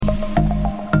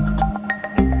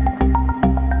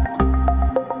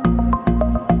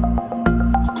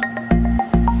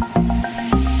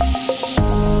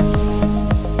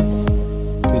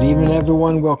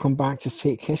everyone, welcome back to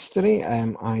Fake History.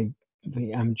 I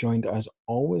am joined as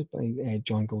always by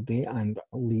John Goldie and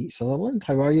Lee Sutherland.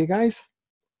 How are you guys?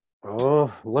 Oh,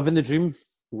 living the dream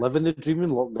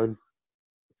in lockdown.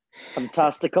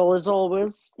 Fantastical as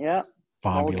always. Yeah,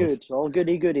 Fabulous. All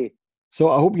goody. So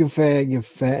I hope you've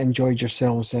enjoyed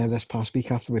yourselves this past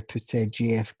week after we put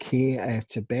JFK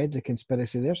to bed, the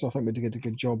conspiracy there. So I think we did a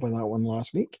good job with that one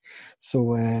last week.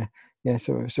 So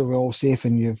so we're all safe,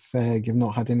 and you've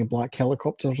not had any black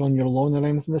helicopters on your lawn or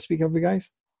anything this week, have you guys?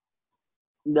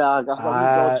 No, I got a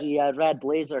wee dodgy red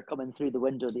laser coming through the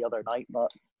window the other night,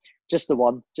 but just the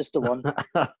one.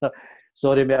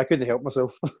 Sorry, mate, I couldn't help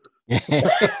myself.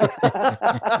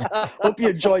 Hope you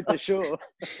enjoyed the show.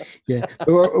 Yeah,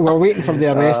 we're waiting for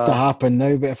the arrest to happen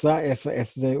now. But if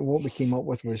what we came up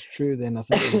with was true, then I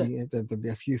think there'd be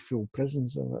a few full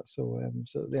prisons of it. So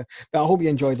there. But I hope you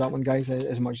enjoyed that one, guys,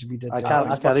 as much as we did. I can't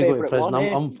go to prison.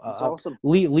 It's awesome.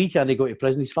 Lee can't go to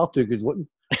prison. He's far too good looking.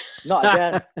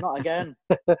 Not again.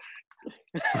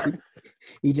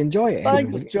 He'd enjoy it.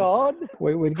 Thanks, anyway. John.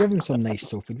 We'd give him some nice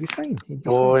soap. He'd be fine.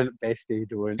 Don't, bestie,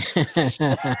 don't.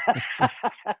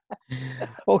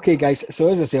 Okay, guys. So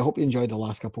as I say, I hope you enjoyed the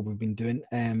last couple we've been doing.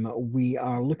 We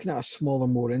are looking at a smaller,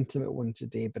 more intimate one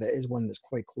today, but it is one that's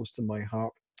quite close to my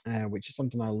heart, which is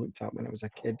something I looked at when I was a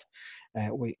kid,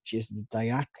 which is the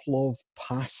Dyatlov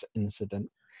Pass incident.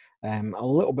 A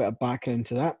little bit of background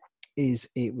to that is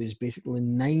it was basically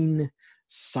 9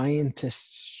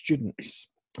 scientist students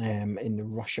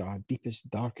in Russia, deepest,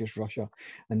 darkest Russia,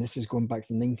 and this is going back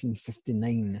to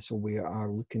 1959. So we are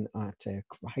looking at the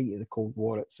height of the Cold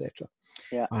War, etc.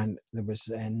 Yeah. And there was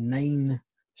 9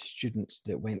 students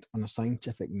that went on a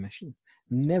scientific mission,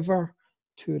 never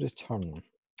to return.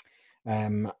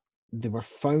 They were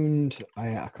found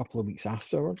a couple of weeks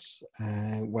afterwards.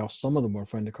 Well, some of them were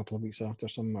found a couple of weeks after,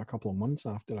 some a couple of months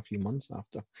after, a few months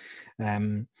after.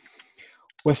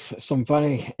 With some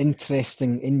very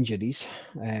interesting injuries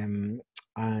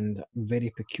and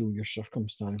very peculiar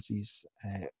circumstances,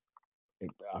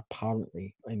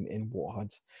 apparently, in what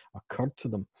had occurred to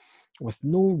them, with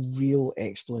no real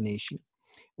explanation.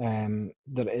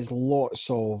 There is lots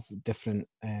of different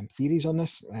theories on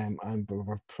this, and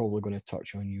we're probably going to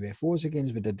touch on UFOs again,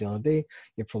 as we did the other day.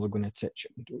 You're probably going to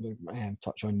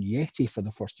touch on Yeti for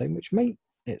the first time, which might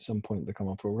at some point become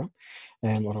a program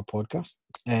or a podcast,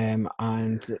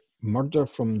 and murder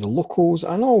from the locals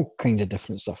and all kind of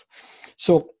different stuff.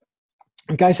 So,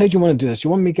 guys, how do you want to do this? Do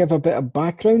you want me to give a bit of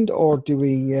background, or do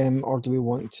we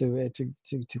want to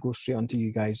go straight on to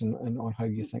you guys and on how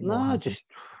you think?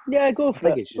 Go for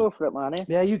it. Go for it, man.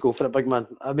 Yeah, you go for it, big man.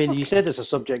 I mean, you said it's a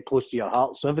subject close to your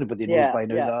heart, so everybody knows by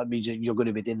now that means you're going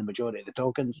to be doing the majority of the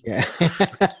talkings. Yeah.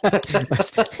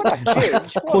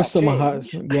 Close to my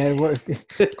heart. Yeah,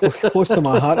 close to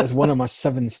my heart is one of my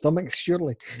 7 stomachs,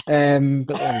 surely. But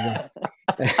there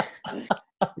we go.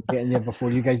 Getting there before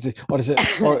you guys do, or is it,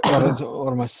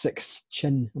 or my 6th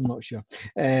chin? I'm not sure.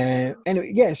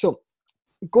 Anyway, yeah. So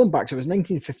going back to it was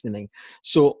 1959.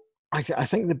 So I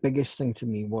think the biggest thing to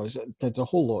me was there's a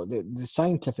whole lot. The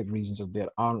scientific reasons of there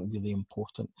aren't really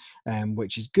important,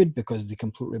 which is good because they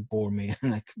completely bore me,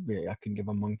 and I couldn't give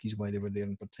a monkey's why they were there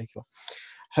in particular.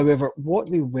 However,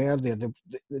 what they were there,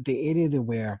 the area they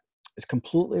were, is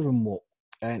completely remote,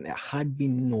 and it had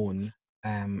been known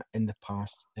in the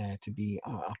past to be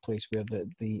a place where the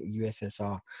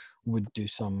USSR would do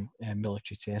some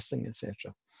military testing,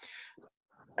 etc.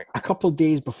 A couple of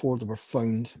days before they were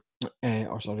found,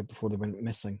 before they went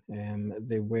missing,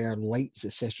 there were lights,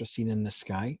 etc., seen in the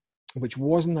sky, which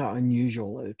wasn't that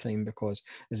unusual at the time because,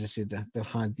 as I said, there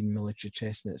had been military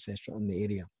testing, etc., in the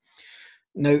area.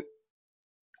 Now,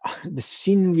 the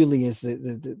scene really is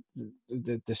the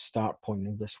start point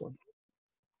of this one.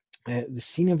 The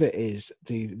scene of it is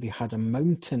they had a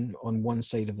mountain on one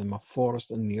side of them, a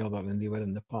forest on the other, and they were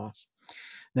in the pass.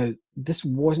 Now, this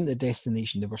wasn't the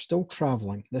destination. They were still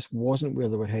traveling. This wasn't where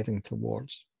they were heading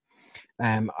towards.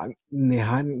 They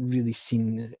hadn't really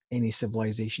seen any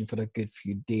civilization for a good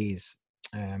few days,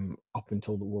 up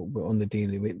until on the day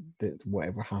that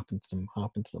whatever happened to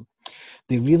them.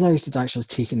 They realized they'd actually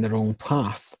taken the wrong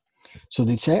path. So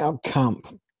they set up camp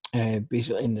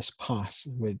basically in this pass,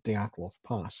 with Dyatlov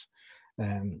Pass,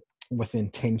 with the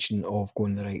intention of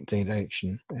going the right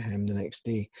direction the next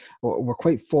day. We're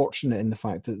quite fortunate in the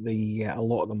fact that a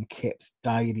lot of them kept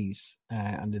diaries,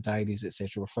 and the diaries,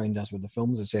 etc., were found, as with the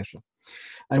films, etc.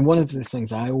 And one of the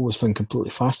things I always found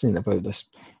completely fascinating about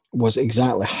this was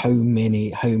exactly how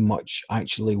much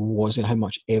actually was, and how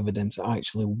much evidence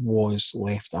actually was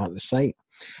left at the site.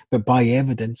 But by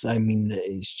evidence, I mean that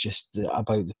it's just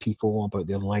about the people, about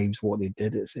their lives, what they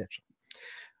did, etc.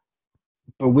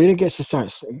 But where it gets to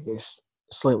start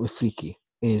slightly freaky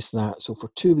is that, so for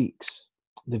 2 weeks,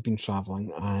 they've been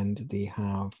travelling and they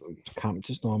have camped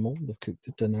as normal. They've cooked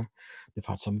their dinner. They've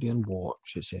had somebody on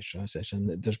watch, etc., etc.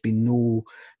 And there's been no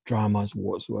dramas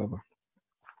whatsoever.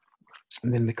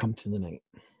 And then they come to the night.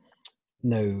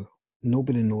 Now,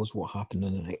 nobody knows what happened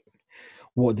in the night.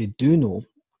 What they do know,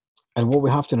 and what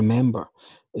we have to remember,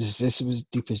 is this was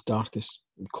deepest, darkest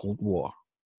Cold War.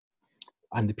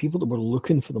 And the people that were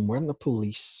looking for them weren't the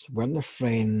police, weren't their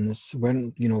friends,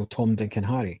 weren't, Tom, Dick, and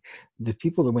Harry. The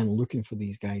people that went looking for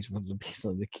these guys were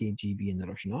basically the KGB and the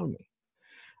Russian army.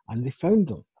 And they found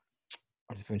them.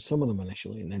 Or they found some of them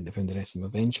initially, and then they found the rest of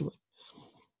them eventually.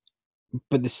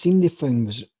 But the scene they found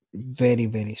was very,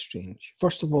 very strange.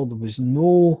 First of all, there was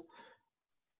no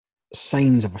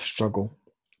signs of a struggle.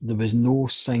 There was no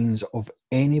signs of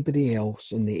anybody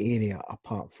else in the area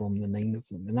apart from the 9 of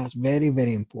them. And that's very,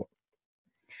 very important.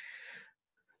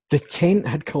 The tent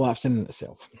had collapsed in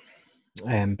itself,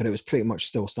 but it was pretty much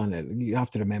still standing. You have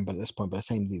to remember at this point, by the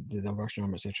time the Russian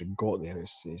army, etc., got there,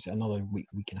 it's another week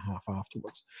and a half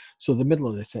afterwards. So the middle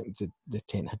of the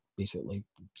tent had basically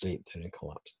draped and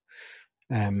collapsed.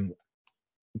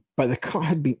 But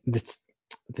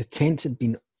the tent had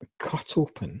been cut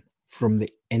open from the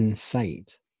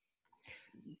inside.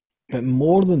 But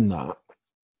more than that,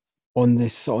 on the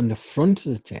front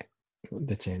of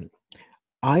the tent,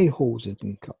 eye holes had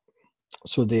been cut.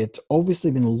 So they had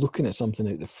obviously been looking at something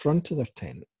out the front of their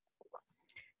tent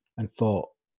and thought,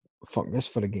 fuck this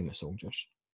for a game of soldiers.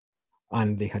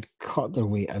 And they had cut their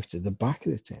way out of the back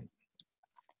of the tent.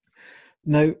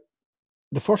 Now,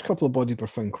 the first couple of bodies were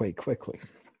found quite quickly.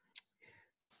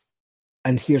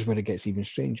 And here's where it gets even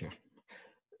stranger.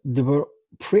 They were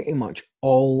pretty much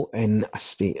all in a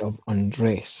state of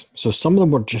undress. So some of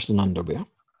them were just in underwear.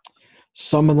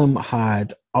 Some of them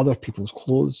had other people's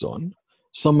clothes on.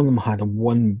 Some of them had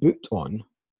one boot on,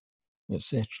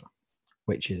 etc.,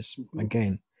 which is,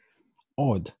 again,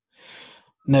 odd.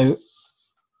 Now,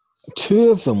 2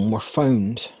 of them were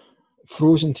found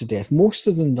frozen to death. Most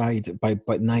of them died,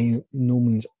 but no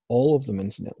means all of them,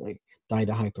 incidentally, died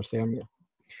of hypothermia.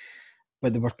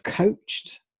 But they were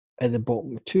couched at the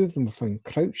bottom. 2 of them were found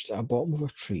crouched at the bottom of a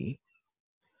tree,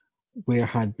 where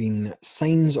had been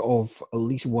signs of at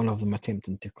least one of them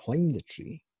attempting to climb the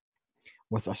tree,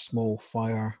 with a small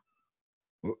fire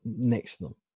next to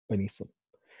them, beneath them,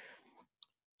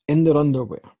 in their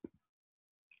underwear.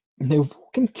 Now,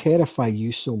 what can terrify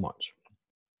you so much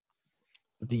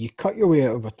that you cut your way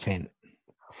out of a tent,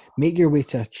 make your way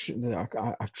to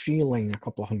a tree line a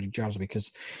couple of hundred yards,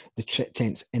 because the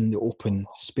tent's in the open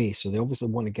space, so they obviously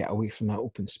want to get away from that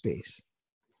open space.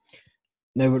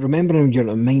 Now, remembering you're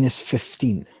at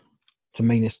 -15 to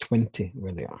 -20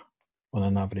 where they are on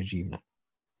an average evening.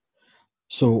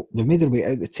 So they made their way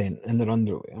out the tent in their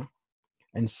underwear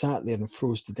and sat there and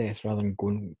froze to death rather than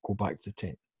go back to the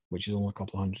tent, which is only a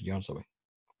couple of hundred yards away.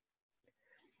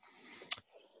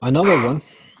 Another one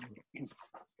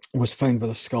was found with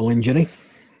a skull injury.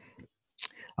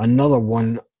 Another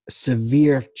one,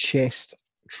 severe chest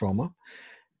trauma.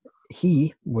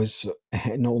 He was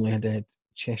not only had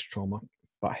chest trauma,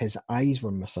 but his eyes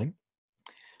were missing.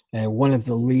 One of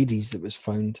the ladies that was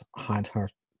found had her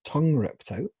tongue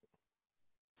ripped out.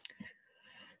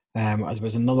 There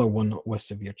was another one with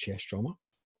severe chest trauma.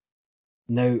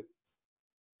 Now,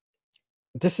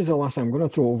 this is the last time I'm going to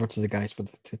throw over to the guys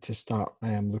to start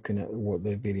looking at what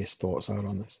the various thoughts are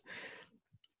on this.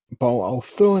 But I'll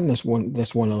throw in this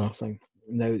one other thing.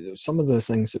 Now, some of the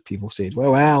things that people said,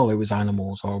 well, it was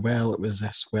animals, or well, it was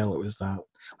this, well, it was that,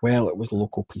 well, it was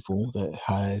local people that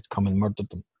had come and murdered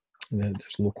them.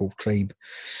 There's local tribe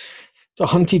that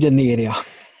hunted in the area.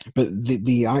 But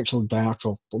the actual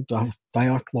Dyatlov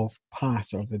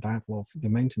Pass, or the Dyatlov, the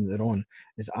mountain that they're on,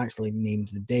 is actually named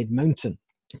the Dead Mountain.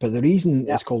 But the reason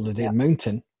it's called the Dead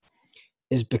Mountain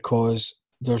is because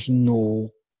there's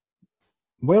no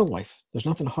wildlife. There's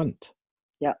nothing to hunt.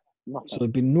 Yeah, nothing. So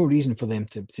there'd be no reason for them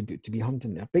to be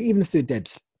hunting there. But even if they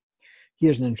did,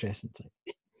 here's an interesting thing.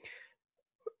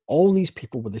 All these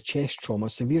people with the chest trauma,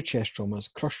 severe chest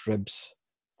traumas, crushed ribs,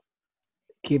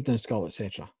 caved in skull,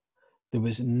 etc., there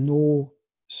was no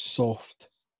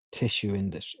soft tissue in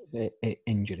this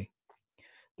injury.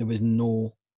 There was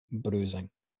no bruising.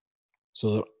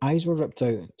 So their eyes were ripped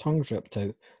out, tongues ripped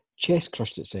out, chest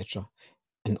crushed, etc.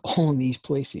 In all these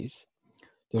places,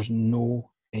 there's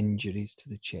no injuries to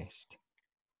the chest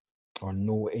or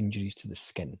no injuries to the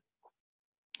skin.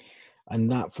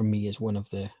 And that, for me, is one of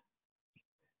the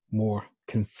more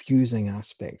confusing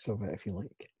aspects of it, if you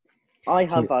like. I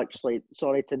have actually,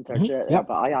 sorry to interject,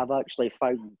 but I have actually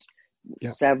found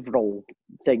several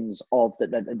things of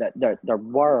that there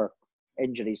were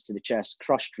injuries to the chest,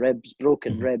 crushed ribs,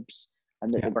 broken ribs,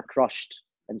 and that they were crushed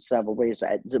in several ways.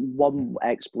 One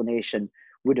explanation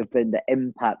would have been the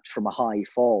impact from a high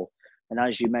fall. And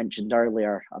as you mentioned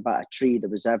earlier about a tree, there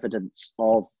was evidence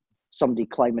of somebody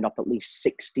climbing up at least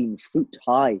 16 foot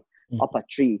high up a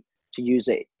tree to use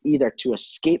it either to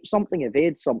escape something,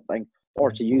 evade something,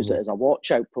 or to use it as a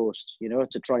watch out post,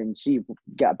 to try and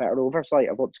get a better oversight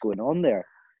of what's going on there.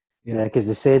 Yeah, because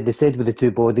they said with the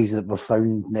two bodies that were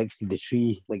found next to the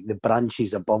tree, like the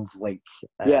branches above, 5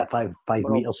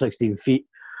 meters, 16 feet,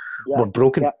 were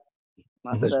broken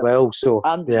as well. So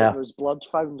and there was blood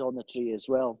found on the tree as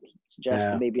well,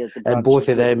 suggesting maybe as the branches, and both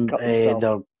of them,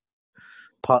 their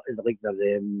part of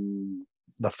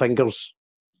their fingers,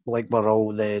 were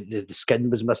all the skin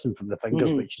was missing from the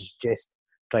fingers, which is just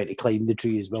trying to climb the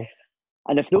tree as well.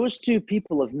 And if those two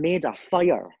people have made a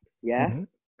fire,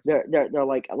 they're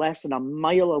like less than a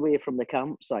mile away from the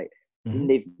campsite, and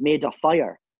they've made a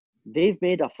fire. They've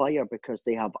made a fire because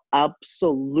they have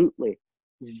absolutely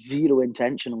zero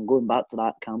intention on going back to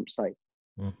that campsite.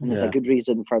 And there's a good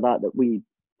reason for that we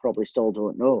probably still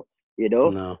don't know.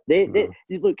 They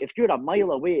look, if you're a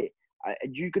mile away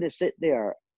and you're going to sit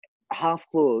there half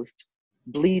clothed,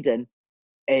 bleeding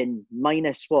in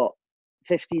minus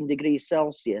 15 degrees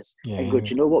Celsius and go, do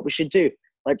you know what we should do?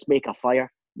 Let's make a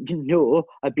fire.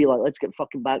 I'd be like, let's get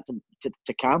fucking back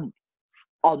to camp.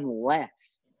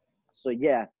 Unless. So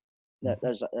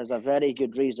there's a very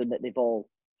good reason that they've all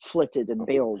flitted and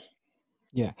bailed.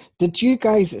 Yeah. Did you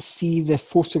guys see the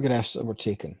photographs that were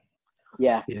taken?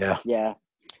 Yeah.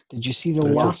 Did you see the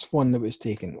last one that was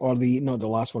taken, or not the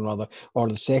last one rather, or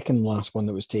the second last one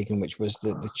that was taken, which was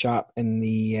the chap in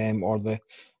the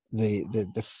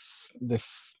the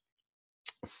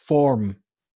form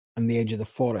on the edge of the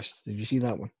forest? Did you see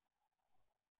that one?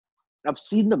 I've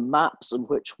seen the maps in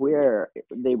where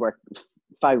they were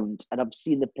found, and I've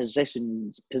seen the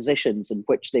positions in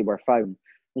which they were found.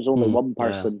 There's only one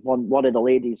person, one of the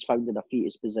ladies found in a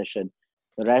fetus position.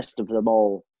 The rest of them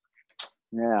all,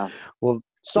 Well,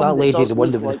 that lady, the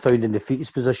one that was found in the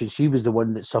fetus position, she was the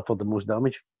one that suffered the most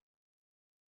damage.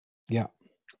 Yeah.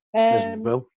 As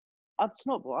well. That's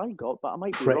not what I got, but I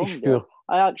might be Pretty wrong sure. there.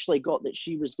 I actually got that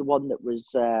she was the one that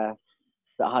was that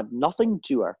had nothing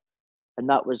to her, and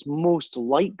that was most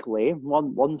likely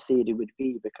one theory would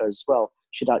be because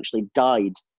she'd actually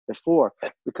died before.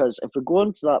 Because if we go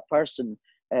on to that person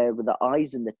with the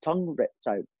eyes and the tongue ripped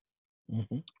out,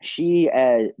 she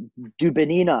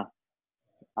Dubinina,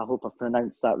 I hope I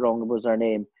pronounced that wrong, was her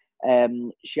name.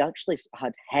 She actually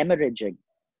had hemorrhaging.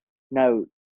 Now,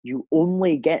 you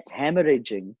only get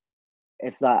hemorrhaging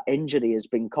if that injury has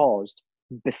been caused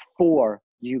before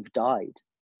you've died.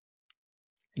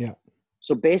 Yeah.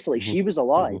 So basically, she was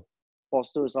alive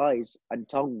whilst those eyes and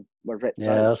tongue were ripped out.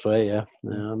 Yeah, that's right, yeah.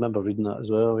 I remember reading that as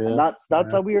well, yeah. And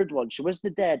that's a weird one. She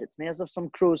wasn't dead. It's not as if some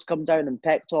crows come down and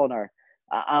pecked on her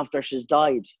after she's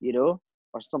died, or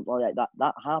something like that.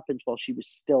 That happened while she was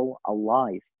still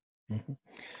alive.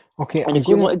 Okay, and I'm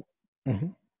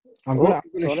going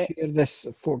to share this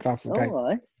photograph with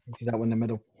guys. See that one in the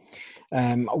middle.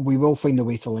 We will find a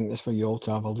way to link this for you all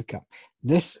to have a look at.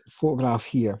 This photograph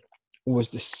here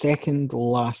was the second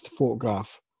last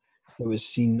photograph that was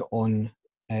seen on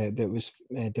that was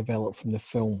developed from the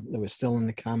film that was still in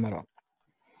the camera.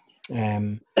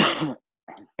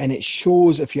 And it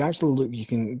shows, if you actually look, you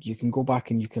can go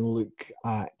back and you can look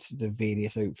at the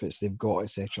various outfits they've got,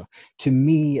 etc. To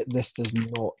me, this does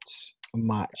not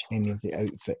match any of the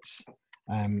outfits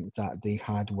that they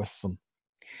had with them.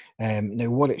 Now,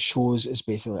 what it shows is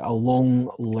basically a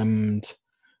long-limbed,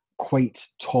 quite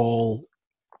tall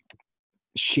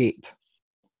shape,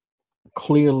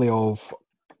 clearly of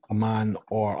a man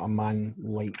or a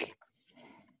man-like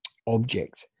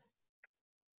object,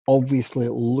 obviously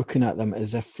looking at them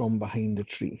as if from behind a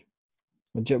tree.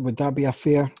 Would that be a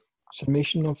fair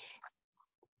summation of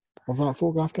that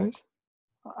photograph, guys?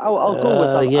 I'll go with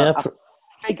a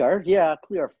figure, a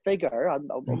clear figure. I'm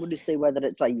going to say whether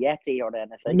it's a Yeti or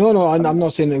anything. No, I'm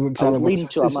not saying it exactly. Lean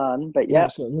to a man, but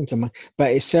lean to a man.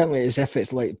 But it's certainly as if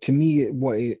it's like, to me,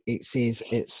 what it says,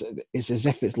 it's as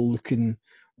if it's looking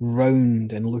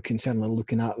round and certainly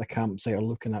looking at the campsite or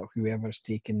looking at whoever's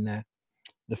taking the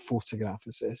photograph.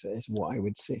 Is what I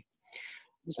would say.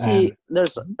 See,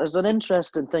 there's an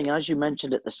interesting thing, as you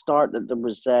mentioned at the start, that there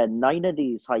was 9 of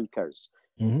these hikers.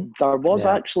 There was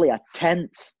actually a 10th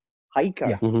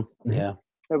hiker.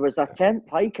 There was a 10th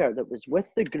hiker that was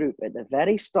with the group at the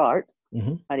very start,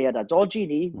 and he had a dodgy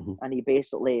knee, and he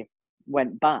basically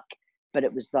went back. But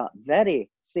it was that very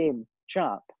same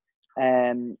chap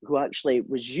who actually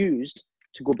was used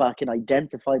to go back and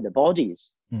identify the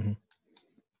bodies. Mm-hmm.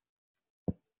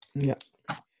 Yeah.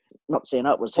 Not saying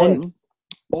that was him.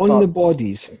 On the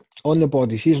bodies,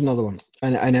 here's another one.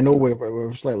 And I know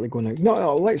we're slightly going out.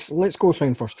 No, let's go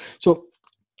around first. So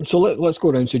let's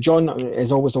go around. So John,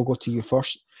 as always, I'll go to you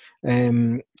first.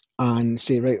 And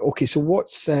say, right, okay, so what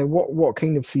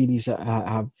kind of theories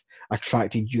have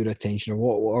attracted your attention,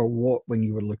 or what when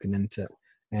you were looking into it?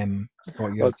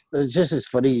 It's just as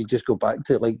funny. You just go back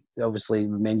to it. Like, obviously,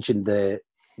 we mentioned the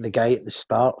guy at the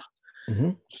start.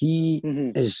 Mm-hmm. He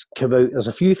has come out. There's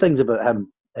a few things about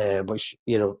him which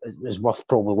is worth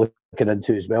probably looking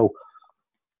into as well.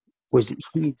 Was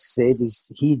he'd said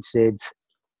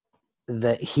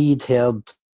that he'd heard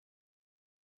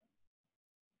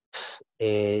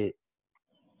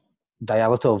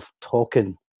Dyatlov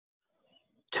talking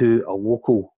to a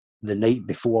local the night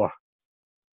before.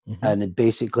 Mm-hmm. And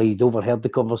he'd overheard the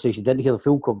conversation. Didn't hear the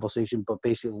full conversation, but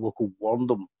basically the local warned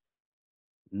him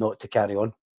not to carry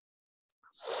on.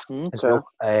 As well.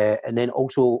 And then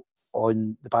also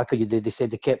on the back of you, they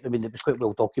said it was quite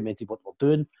well documented what they were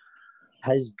doing.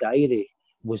 His diary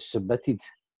was submitted,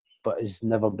 but has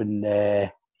never been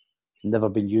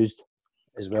used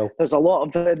as well. There's a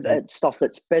lot of stuff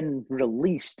that's been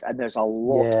released, and there's a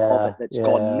lot of it that's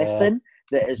gone missing,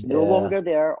 that is no longer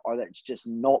there, or that's just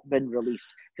not been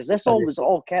released. Because this was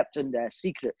all kept in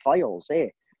secret files,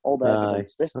 all the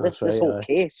evidence. This whole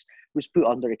case was put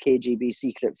under a KGB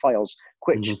secret files,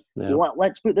 which,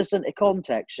 let's put this into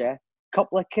context,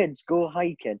 couple of kids go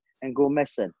hiking and go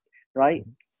missing, right?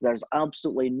 Mm-hmm. There's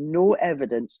absolutely no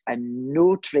evidence and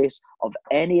no trace of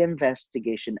any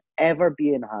investigation ever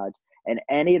being had in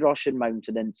any Russian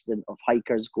mountain incident of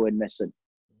hikers going missing.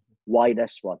 Why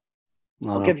this one?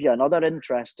 I'll give you another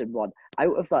interesting one.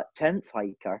 Out of that 10th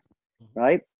hiker,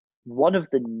 right, one of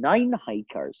the 9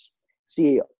 hikers,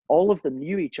 see, all of them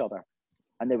knew each other,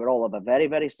 and they were all of a very,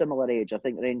 very similar age, I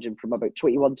think ranging from about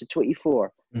 21 to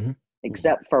 24,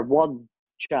 except for one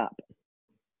chap,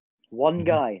 one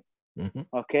guy. Mm-hmm.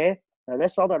 Okay, now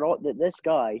this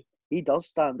guy, he does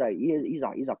stand out. He's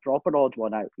a proper odd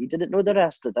one out. He didn't know the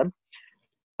rest of them,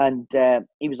 and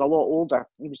he was a lot older.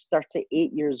 He was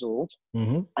 38 years old,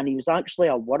 and he was actually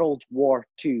a World War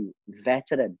II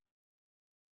veteran.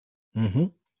 Mm-hmm.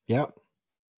 Yeah.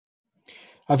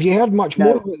 Have you heard much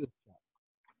more of it?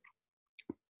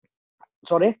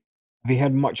 Sorry? Have you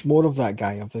heard much more of that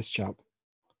guy, of this chap?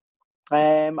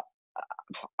 I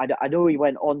know he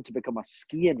went on to become a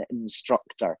skiing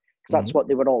instructor, because that's what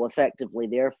they were all effectively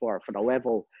there for a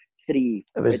level 3.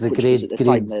 It was the grade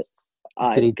 3,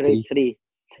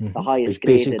 the highest which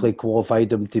basically qualified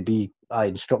them to be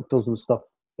instructors and stuff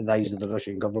in the eyes of the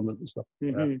Russian government and stuff.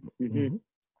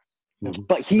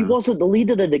 But he wasn't the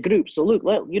leader of the group. So look,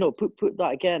 put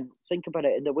that again. Think about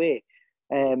it in the way.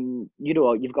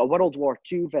 You've got a World War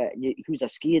II vet who's a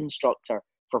ski instructor.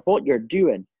 For what you're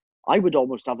doing, I would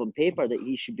almost have on paper that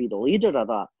he should be the leader of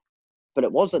that. But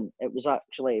it wasn't. It was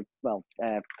actually, I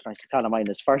can't mind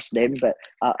his first name, but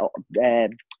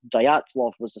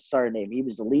Dyatlov was the surname. He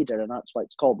was the leader, and that's why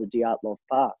it's called the Dyatlov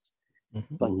Pass.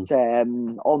 Mm-hmm. But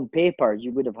on paper,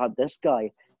 you would have had this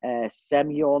guy,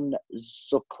 Semyon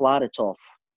Zoklaritov.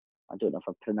 I don't know if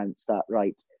I pronounced that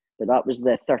right, but that was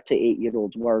the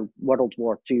 38-year-old World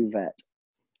War II vet.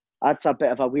 That's a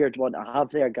bit of a weird one to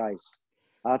have there, guys.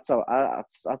 That's a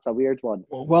weird one.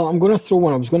 Well, I'm going to throw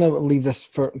one. I was going to leave this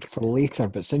for later,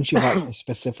 but since you've actually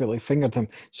specifically fingered him,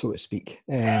 so to speak,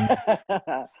 My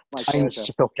pleasure.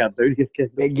 Still can't do it.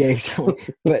 Yeah, exactly.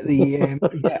 But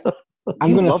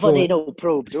I'm going to love an anal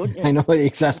probe, don't you? I know,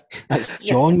 exactly. That's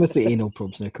John with the anal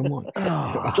probes. Now, come on.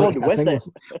 I think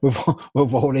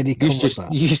we've already covered that.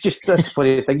 You just this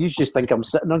funny thing. You just think I'm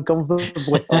sitting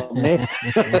uncomfortably. No,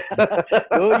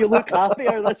 you look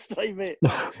happier this time, mate.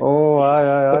 Oh,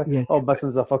 aye. Yeah. Oh,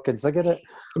 missing a fucking cigarette.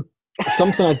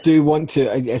 Something I do want to,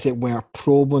 as it were,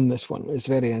 probe on this one. It's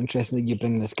very interesting that you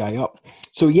bring this guy up.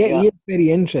 So he is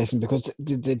very interesting because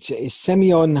it's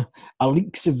Semyon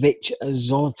Alexeyevich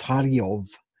Zolotaryov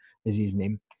is his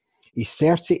name. He's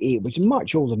 38, which is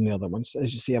much older than the other ones.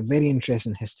 As you say, a very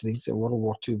interesting history. He's a World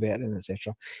War II veteran,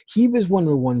 etc. He was one of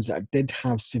the ones that did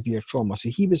have severe trauma. So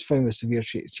he was found with severe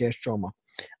chest trauma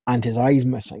and his eyes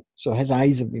missing. So his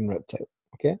eyes have been ripped out.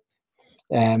 Okay.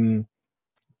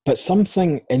 But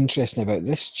something interesting about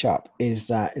this chap is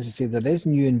that, as I say, there is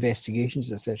new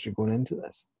investigations, etc., going into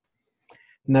this.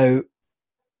 Now,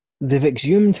 they've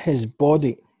exhumed his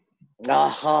body.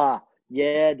 Aha!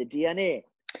 Yeah, the DNA.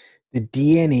 The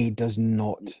DNA does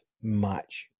not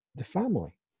match the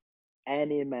family.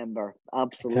 Any member,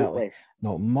 absolutely.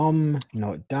 Not mum,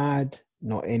 not dad,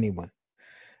 not anyone.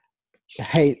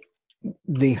 Hey,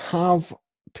 they have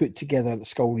put together the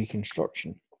skull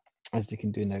reconstruction, as they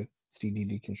can do now, 3D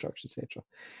reconstruction, etc.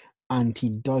 And he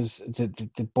does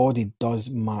the body does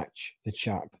match the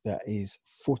chap that is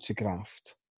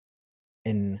photographed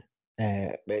in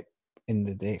the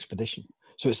expedition.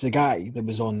 So it's the guy that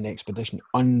was on the expedition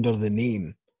under the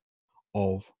name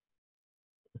of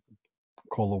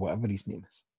Colo, whatever his name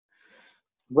is.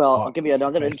 Well, I'll give you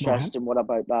another interesting one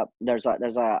about that. There's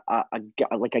a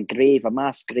like a grave, a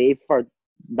mass grave for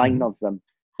 9 of them.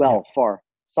 Well, for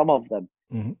some of them,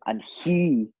 and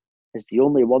he is the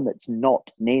only one that's not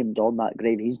named on that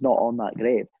grave. He's not on that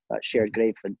grave, that shared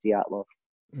grave for Dyatlov.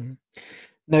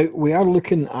 Now we are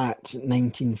looking at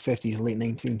 1950s, late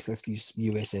 1950s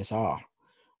USSR.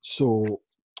 So,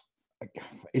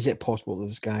 is it possible that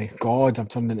this guy? God, I'm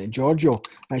turning into Giorgio.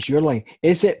 That's your line.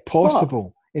 Is it possible?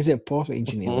 What? Is it possible,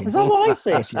 Ancient Aliens? Is that what I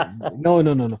say?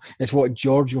 No. It's what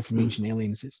Giorgio from Ancient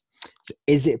Aliens is. So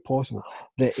is it possible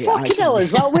that it fucking actually... hell,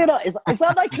 is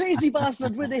that that crazy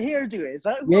bastard with the hairdo? Is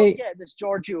that who I'm getting this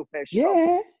Giorgio fish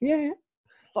from? Yeah.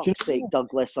 Fuck's sake,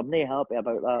 Douglas, I'm not happy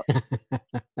about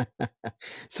that.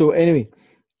 So anyway,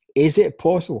 is it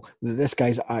possible that this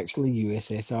guy's actually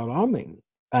USSR Army?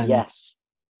 And, yes.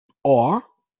 Or...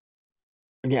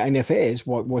 Yeah, and if it is,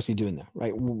 what's he doing there,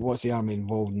 right? What's the army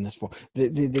involved in this for?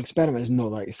 The experiment is not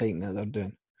that exciting that they're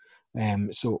doing.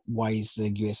 So why is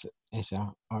the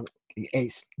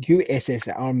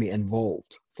USSR Army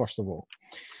involved, first of all?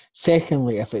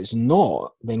 Secondly, if it's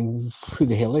not, then who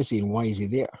the hell is he and why is he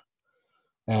there?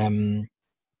 And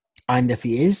if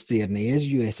he is there and he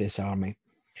is USS Army,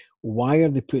 why are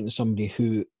they putting somebody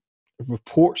who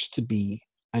reports to be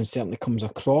and certainly comes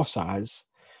across as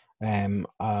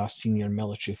a senior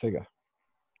military figure?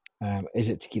 Is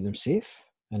it to keep them safe?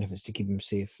 And if it's to keep them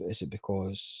safe, is it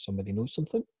because somebody knows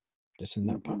something that's in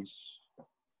their past?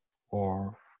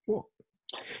 Or what?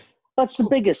 That's the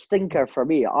biggest stinker for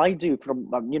me. I do, from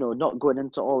not going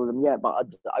into all of them yet, but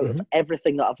out of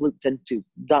everything that I've looked into,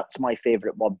 that's my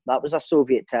favourite one. That was a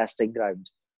Soviet testing ground.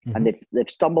 And they've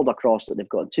stumbled across it. They've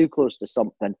gotten too close to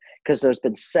something, because there's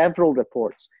been several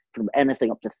reports from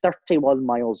anything up to 31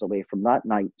 miles away from that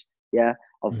night,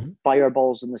 of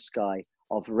fireballs in the sky,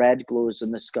 of red glows in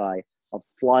the sky, of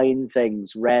flying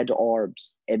things, red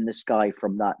orbs in the sky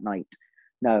from that night.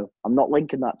 Now, I'm not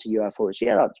linking that to UFOs.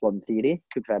 Yeah, that's one theory.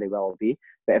 Could very well be.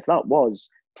 But if that was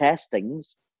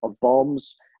testings of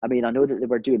bombs, I mean, I know that they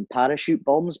were doing parachute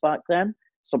bombs back then.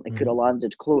 Something could have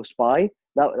landed close by.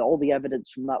 That all the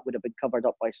evidence from that would have been covered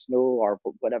up by snow or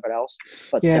whatever else.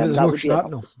 But there's no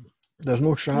shrapnel. There's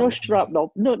no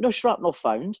shrapnel. No shrapnel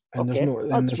found. And okay,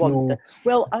 there's no.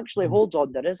 Well, actually, hold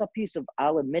on. There is a piece of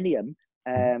aluminium.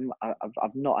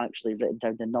 I've not actually written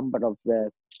down the number of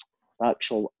the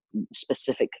actual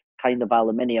specific kind of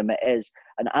aluminium it is.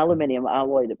 An aluminium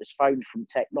alloy that was found from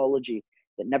technology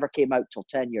that never came out till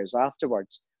 10 years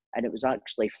afterwards, and it was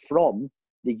actually from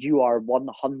the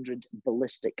UR-100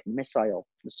 ballistic missile,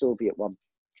 the Soviet one.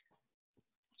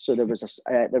 So there was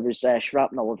a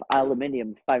shrapnel of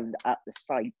aluminium found at the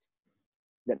site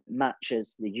that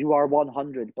matches the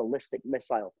UR-100 ballistic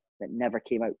missile that never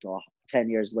came out till 10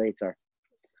 years later.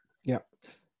 Yeah.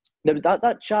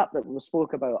 That chap that we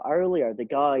spoke about earlier, the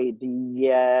guy,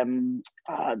 the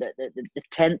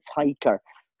 10th hiker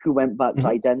who went back to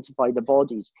identify the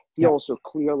bodies, he also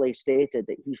clearly stated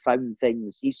that he found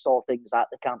things, he saw things at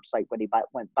the campsite when he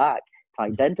went back to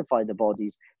identify the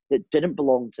bodies that didn't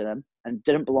belong to them and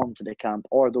didn't belong to the camp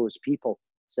or those people.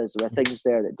 Says there were things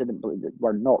there that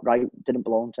were not right, didn't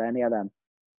belong to any of them.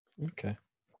 Okay.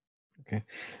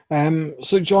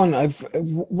 So John,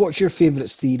 what's your favourite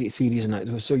theories in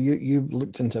it? So you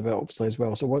looked into it obviously as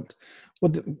well. So what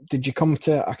did you come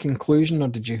to a conclusion, or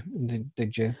did you?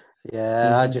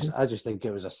 Yeah, I just think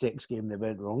it was a sex game that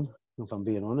went wrong, if I'm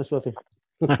being honest with you.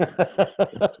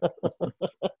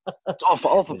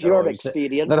 off of your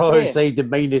experience, they're all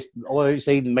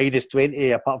outside minus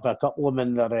 20, apart from a couple of them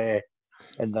in their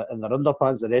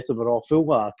underpants. The rest of them are all full.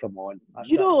 Come on,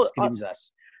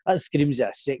 that screams at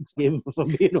a sex game, if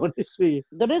I'm being honest with you.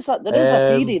 There is a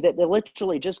theory that they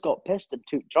literally just got pissed and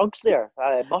took drugs there,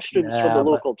 mushrooms from the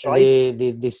local tribe.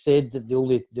 They said that they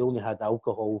only had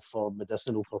alcohol for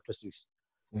medicinal purposes.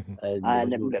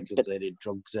 And there was no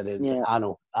drugs in it. I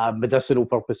know, medicinal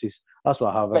purposes. That's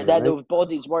what I have. But then those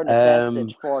bodies weren't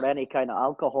tested for any kind of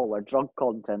alcohol or drug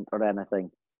content or anything.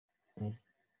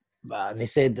 But they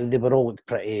said that they were all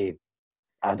pretty.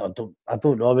 I don't know.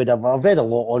 I mean, I've read a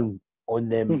lot on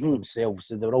them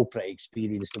themselves, and they were all pretty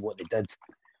experienced in what they did.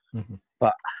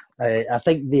 But I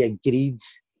think they agreed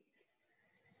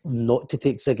not to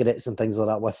take cigarettes and things like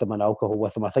that with them and alcohol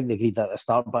with them. I think they agreed that at the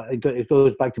start, but it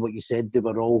goes back to what you said. They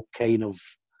were all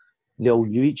they all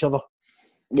knew each other.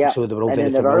 Yeah. So they were all and very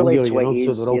in their early familiar, 20s,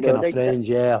 so they were all kind of friends,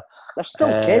 yeah. They're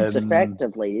still kids, Um,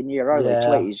 effectively, in your early yeah.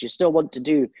 20s. You still want to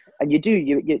do, and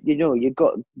you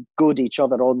got goad each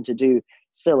other on to do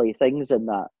silly things in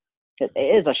that. It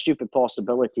is a stupid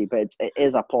possibility, but it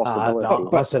is a possibility.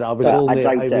 Listen, I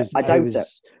doubt it.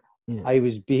 Yeah. I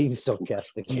was being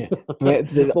sarcastic. Yeah.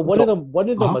 But one of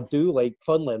them I do like,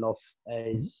 funnily enough,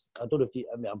 is I don't know if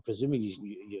I'm presuming you've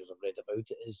read about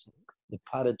it, is the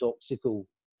paradoxical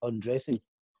undressing.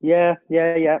 Yeah.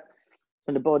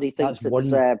 And the body thinks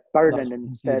it's burning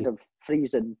instead of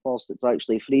freezing, whilst it's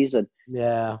actually freezing.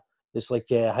 Yeah. It's like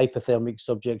hypothermic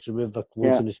subjects remove their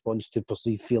clothes in response to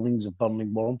perceived feelings of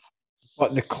burning warmth.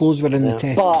 But the clothes were in the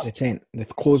tent. The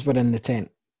clothes were in the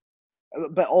tent.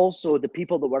 But also, the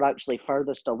people that were actually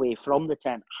furthest away from the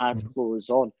tent had clothes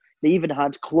on. They even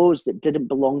had clothes that didn't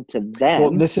belong to them.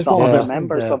 Well, this is the what other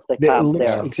members of the camp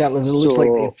there. Exactly. It looks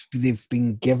like they've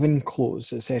been given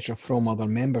clothes, etc., from other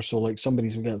members. So, like,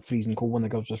 somebody's getting freezing cold. One of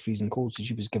the girls was freezing cold, so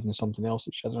she was given something else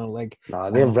that she had on her leg.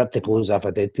 Nah, they've ripped the clothes off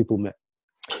of dead people, mate.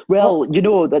 Well,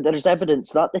 that there's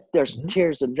evidence that there's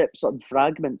tears and rips and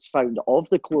fragments found of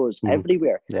the clothes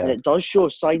everywhere, and it does show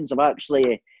signs of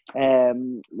actually,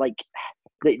 like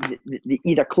the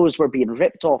either clothes were being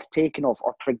ripped off, taken off,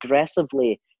 or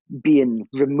progressively being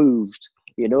removed.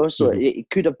 So it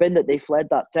could have been that they fled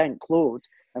that tent clothed,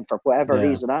 and for whatever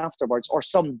reason afterwards, or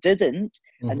some didn't,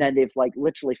 and then they've like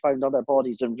literally found other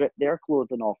bodies and ripped their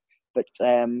clothing off. But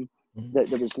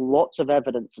there was lots of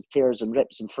evidence of tears and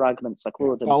rips and fragments of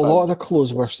clothing. But a lot of the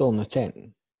clothes were still in the tent.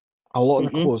 A lot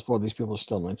of the clothes for these people are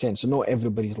still in the tent. So not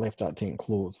everybody's left that tent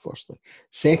clothed, firstly.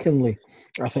 Secondly,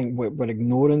 I think we're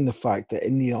ignoring the fact that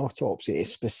in the autopsy,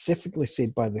 it's specifically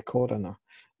said by the coroner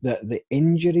that the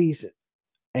injuries,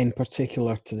 in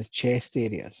particular to the chest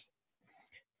areas,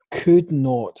 could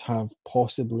not have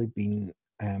possibly been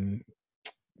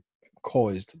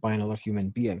caused by another human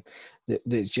being.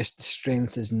 That just the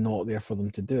strength is not there for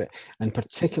them to do it. In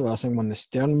particular, I think when the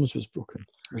sternum was broken,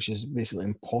 which is basically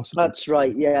impossible. That's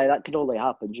right. Yeah, that could only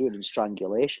happen during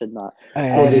strangulation.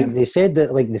 They said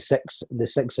that like the six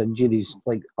injuries,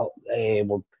 like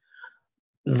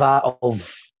that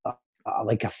of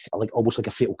like almost like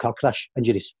a fatal car crash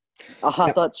injuries.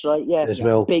 That's right. Yeah, as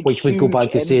well, which would go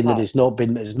back to saying that it's not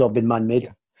been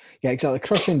man-made. Yeah, exactly.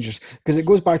 Crush injuries, because it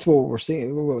goes back to what we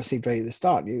said right at the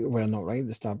start. Well, not right at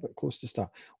the start, but close to the start.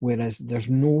 Whereas there's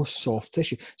no soft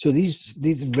tissue, so these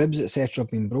ribs, etc., have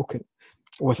been broken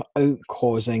without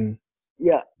causing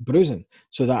bruising.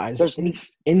 So that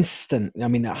is instant. I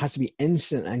mean, that has to be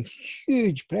instant and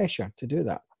huge pressure to do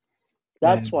that.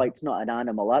 That's why it's not an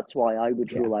animal. That's why I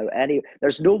would rule out any.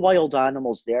 There's no wild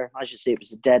animals there. As you say, it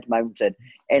was a dead mountain.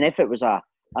 And if it was a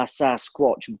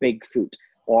Sasquatch, Bigfoot,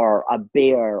 or a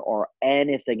bear, or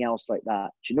anything else like that,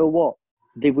 do you know what?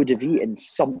 They would have eaten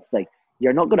something.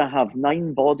 You're not going to have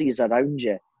 9 bodies around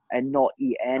you and not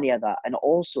eat any of that. And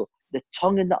also, the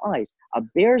tongue and the eyes. A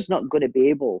bear's not going to be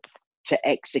able to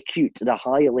execute the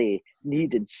highly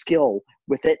needed skill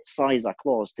with its size of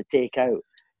claws to take out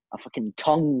a fucking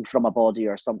tongue from a body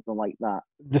or something like that.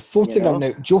 The photograph,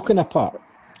 now, joking apart,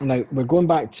 now we're going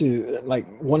back to like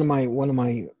one of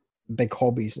my big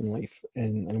hobbies in life,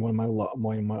 and one of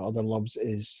my other loves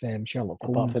is Sherlock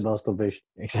Holmes. Apart from masturbation.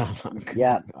 Exactly.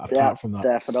 Apart from that,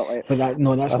 definitely. But that's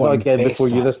what I'm best before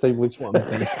you this time. That's what I'm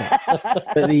best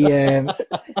at.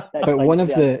 But one of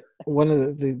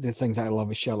the things I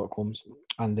love is Sherlock Holmes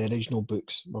and the original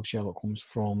books of Sherlock Holmes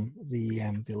from the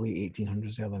late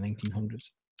 1800s, early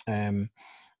 1900s.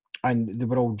 And they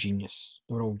were all genius.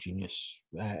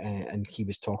 And he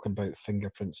was talking about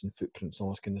fingerprints and footprints and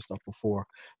all this kind of stuff before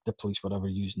the police were ever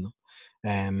using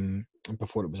them.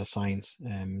 Before it was a science.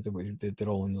 They're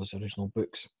all in those original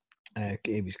books.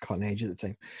 It was cutting edge at the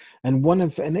time. And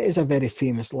it is a very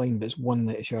famous line, but it's one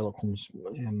that Sherlock Holmes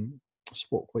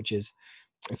spoke, which is,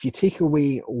 if you take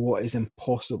away what is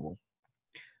impossible,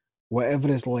 whatever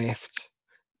is left,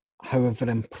 however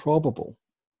improbable,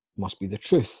 must be the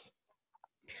truth.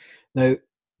 Now,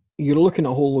 you're looking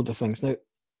at a whole load of things. Now,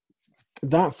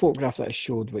 that photograph that I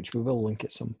showed, which we will link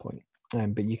at some point,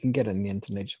 but you can get it on the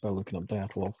internet just by looking up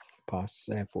Dyatlov Pass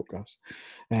photographs.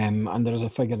 And there is a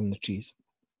figure in the trees.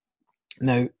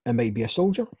 Now, it might be a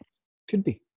soldier, could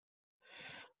be.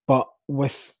 But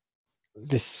with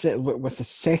the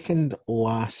second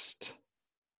last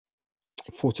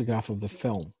photograph of the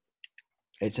film,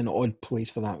 it's an odd place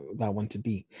for that one to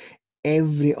be.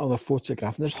 Every other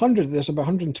photograph, there's about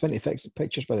 120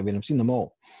 pictures, by the way, and I've seen them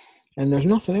all, and there's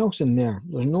nothing else in there.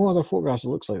 There's no other photographs that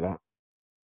looks like that.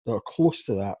 that are close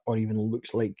to that, or even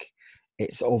looks like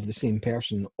it's of the same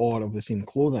person or of the same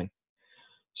clothing.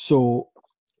 So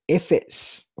if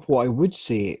it's what I would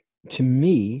say, to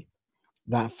me,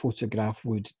 that photograph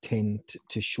would tend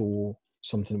to show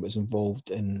something that was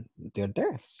involved in their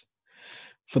deaths.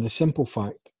 For the simple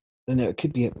fact, and it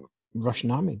could be a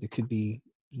Russian army, they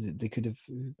could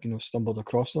have, stumbled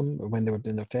across them when they were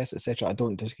doing their tests, etc. I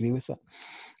don't disagree with that.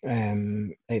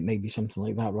 It may be something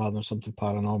like that rather than something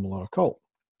paranormal or occult.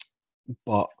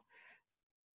 But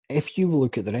if you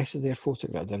look at the rest of their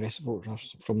photographs, the rest of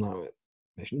photographs from that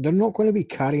mission, they're not going to be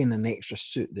carrying an extra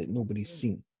suit that nobody's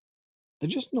seen. They're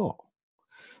just not.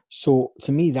 So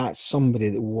to me, that's somebody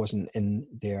that wasn't in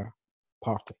their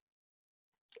party.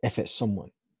 If it's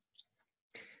someone.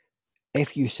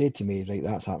 If you say to me, right,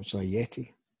 that's actually a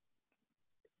Yeti,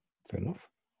 fair enough.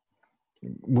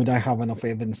 Would I have enough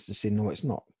evidence to say no, it's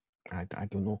not? I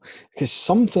don't know. Because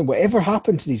whatever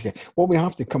happened to these guys, what we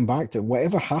have to come back to,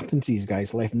 whatever happened to these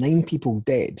guys left 9 people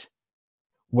dead,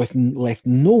 left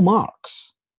no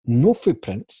marks, no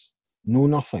footprints, no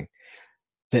nothing,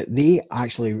 that they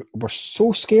actually were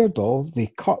so scared of, they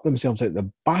cut themselves out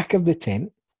the back of the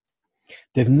tent.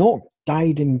 They've not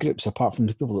died in groups apart from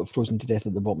the people that were frozen to death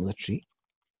at the bottom of the tree.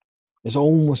 It's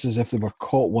almost as if they were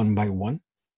caught one by one,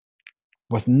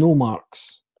 with no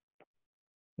marks.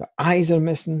 Their eyes are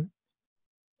missing,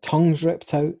 tongues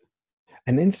ripped out,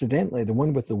 and incidentally, the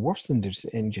one with the worst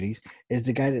injuries is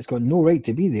the guy that's got no right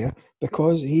to be there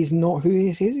because he's not who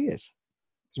he says he is.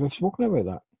 So we've spoken about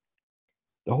that.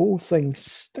 The whole thing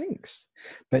stinks,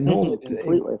 but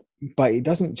but it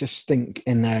doesn't just stink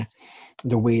in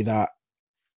the way that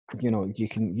you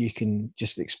can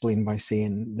just explain by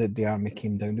saying that the army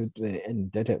came down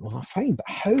and did it. Well, fine,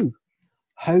 but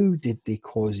how did they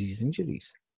cause these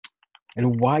injuries,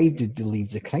 and why did they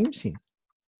leave the crime scene?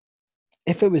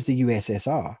 If it was the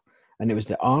USSR and it was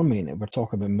the army and we're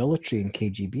talking about military and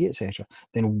KGB, etc.,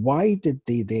 then why did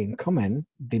they then come in?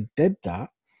 They did that,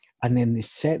 and then they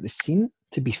set the scene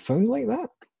to be found like that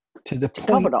to the point.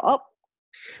 Covered it up.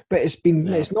 But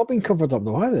it's not been covered up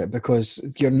though either, because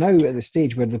you're now at the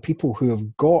stage where the people who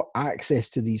have got access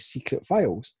to these secret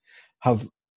files have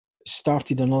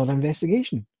started another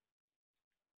investigation.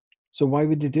 So why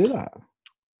would they do that?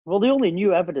 Well, the only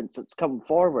new evidence that's come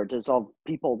forward is of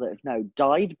people that have now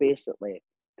died, basically,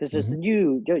 because there's a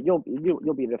new.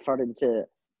 You'll be referring to.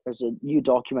 There's a new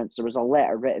documents. There was a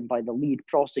letter written by the lead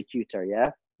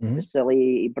prosecutor,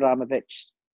 Vasily Ibramovich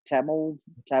Tempelov.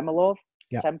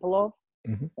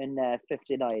 In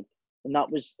 59, and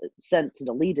that was sent to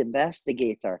the lead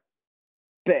investigator.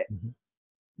 But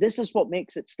this is what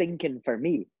makes it stinking for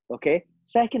me. Okay,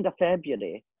 2nd of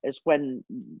February is when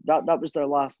that was their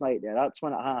last night there. That's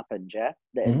when it happened.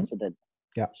 The incident.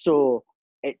 So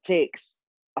it takes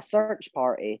a search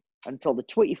party until the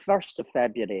 21st of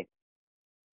February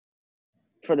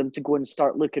for them to go and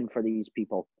start looking for these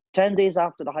people. 10 days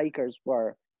after the hikers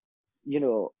were,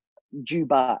 due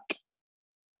back.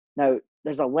 Now,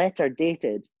 there's a letter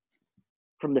dated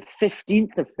from the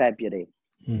 15th of February.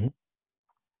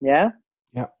 Yeah?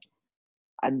 Yeah.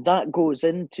 And that goes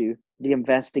into the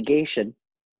investigation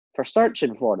for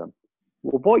searching for them.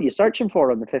 Well, what are you searching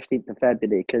for on the 15th of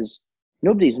February? Because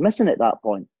nobody's missing at that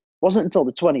point. It wasn't until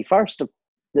the 21st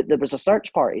that there was a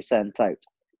search party sent out.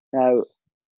 Now,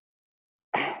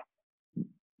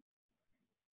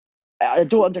 I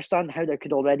don't understand how there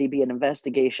could already be an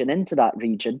investigation into that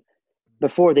region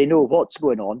before they know what's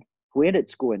going on, where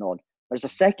it's going on. There's a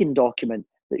second document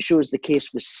that shows the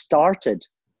case was started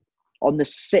on the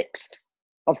 6th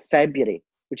of February,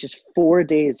 which is 4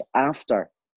 days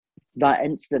after that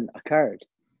incident occurred.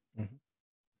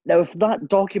 Now, if that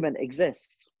document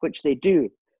exists, which they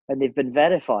do, and they've been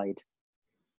verified,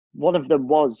 one of them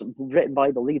was written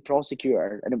by the lead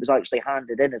prosecutor, and it was actually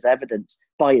handed in as evidence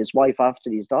by his wife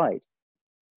after he's died,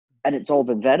 and it's all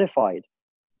been verified.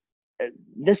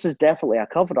 This is definitely a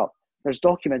cover-up. There's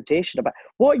documentation about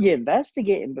what are you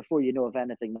investigating before you know of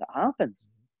anything that happens.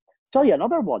 I'll tell you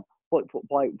another one.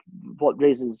 What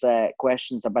raises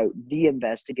questions about the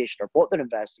investigation or what they're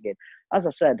investigating. As I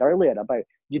said earlier about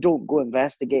you don't go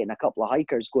investigating a couple of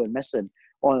hikers going missing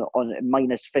on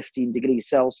minus 15 degrees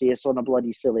Celsius on a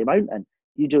bloody silly mountain.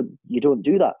 You don't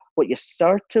do that. What you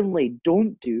certainly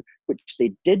don't do, which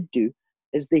they did do,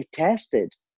 is they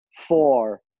tested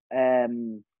for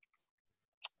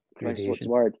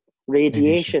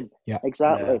Radiation. Yeah.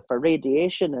 Exactly. For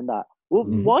radiation and that. Well,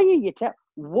 why are you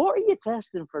what are you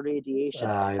testing for radiation?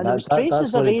 And there's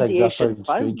traces of radiation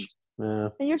found. Yeah.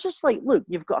 And you're just like, look,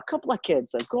 you've got a couple of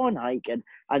kids that go on hiking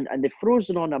and they've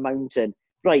frozen on a mountain.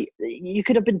 Right, you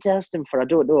could have been testing for, I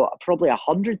don't know, probably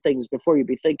 100 things before you'd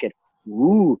be thinking,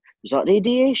 Ooh, is that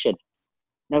radiation?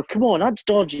 Now, come on, that's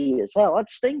dodgy as hell.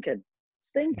 That's stinking.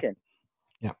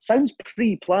 Yeah. Sounds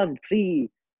pre-planned,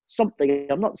 something.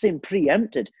 I'm not saying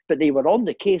preempted, but they were on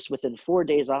the case within 4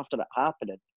 days after it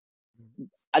happening.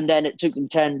 And then it took them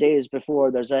 10 days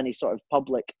before there's any sort of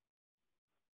public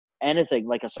anything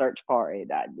like a search party.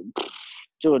 That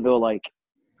don't know, like.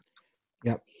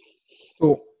 Yeah.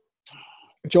 So,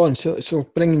 John, so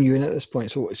bringing you in at this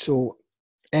point, so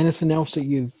anything else that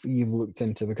you've looked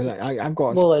into? Because I've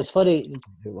got. Well, it's funny.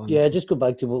 Yeah, just go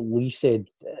back to what Lee said.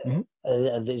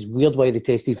 It's weird why they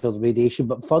tested for the radiation,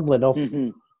 but funnily enough,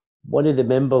 one of the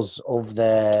members of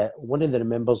the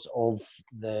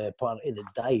party that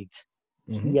died,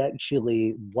 he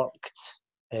actually worked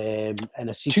in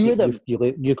a secret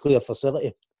nuclear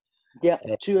facility. Yeah,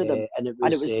 two of them, and it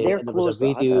was a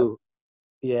radio.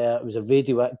 Yeah, it was a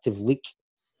radioactive leak,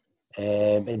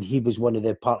 and he was one of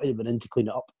the party that went in to clean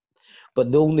it up.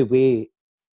 But the only way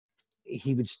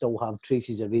he would still have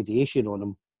traces of radiation on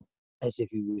him is if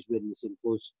he was wearing the same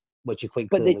clothes, which he quite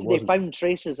clearly wasn't. But they found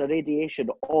traces of radiation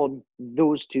on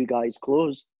those two guys'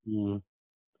 clothes.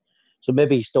 So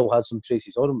maybe he still has some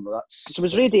traces on him. But that's so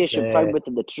was radiation found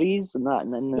within the trees and that,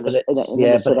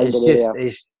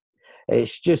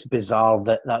 it's just bizarre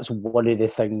that that's one of the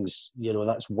things.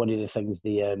 That's one of the things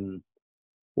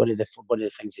one of the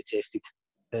things they tested.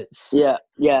 It's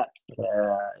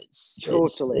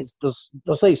totally. There's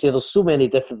like you say, there is so many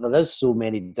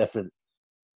different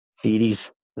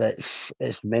theories that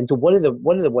it's mental. One of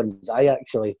the ones I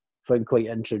actually found quite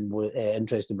interesting was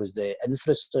the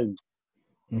infrasound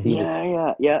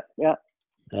theory. Yeah.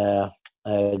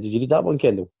 Did you read that one,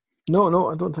 Kendall? No,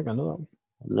 I don't think I know that one.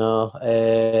 No.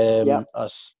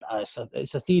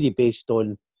 It's a theory based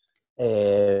on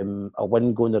a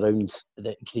wind going around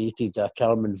that created a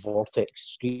Kármán vortex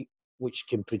street, which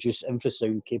can produce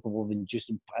infrasound capable of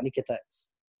inducing panic attacks.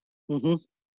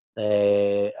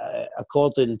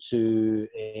 According to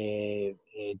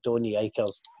Donnie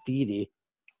Eicher's theory,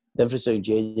 the infrasound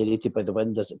generated by the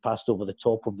wind as it passed over the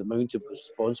top of the mountain was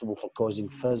responsible for causing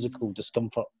physical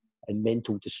discomfort and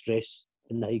mental distress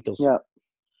in the hikers. Yeah.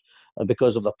 And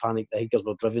because of the panic, the hikers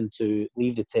were driven to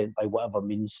leave the tent by whatever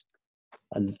means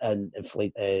and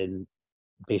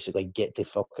basically get the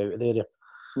fuck out of the area.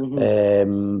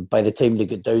 By the time they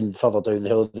got further down the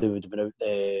hill, they would have been out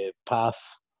the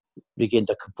path, regained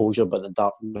their composure, but the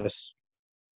darkness,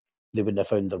 they wouldn't have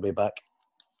found their way back.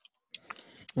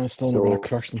 That's still not going to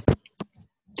crush them.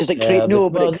 Does it create?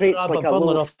 It creates like a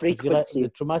low frequency. The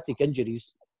traumatic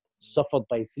injuries suffered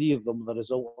by 3 of them were the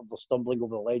result of their stumbling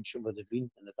over the ledge of a ravine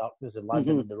in the darkness and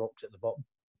landing on the rocks at the bottom.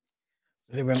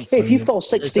 If you fall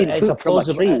 16 foot from a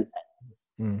tree,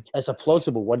 it's a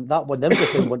plausible one. That one, the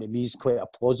infrasound one to me is quite a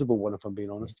plausible one, if I'm being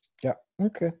honest. Yeah.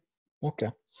 Okay.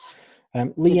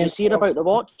 Lee, did you hear about the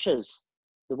watches?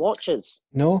 The watches?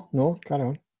 No. Carry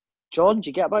on. John, did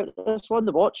you get about this one?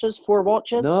 The watches, 4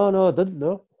 watches? No, I didn't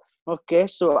know. Okay,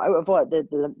 so out of what the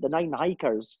 9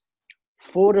 hikers,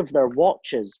 4 of their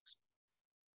watches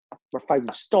were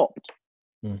found stopped.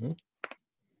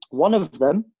 One of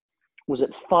them was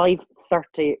at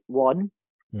 5:31,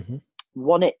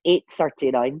 one at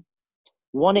 8:39,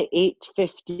 one at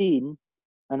 8:15,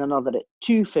 and another at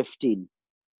 2:15.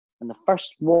 And the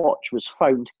first watch was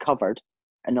found covered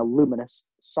in luminous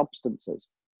substances.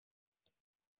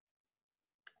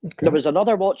 Okay. There was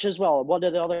another watch as well. One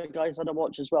of the other guys had a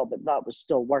watch as well, but that was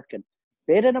still working.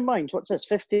 Bearing in mind, what's this,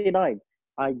 59?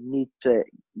 I need to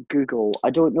Google.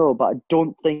 I don't know, but I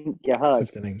don't think you had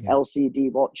LCD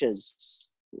watches.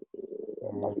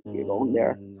 Might be wrong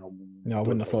there. No, I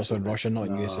wouldn't have thought so in Russia, not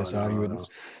in USSR. You wouldn't.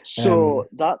 So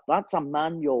that's a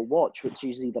manual watch, which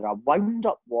is either a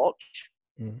wound-up watch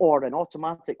or an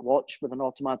automatic watch with an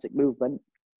automatic movement,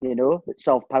 that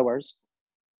self-powers.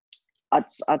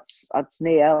 It's not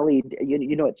LED,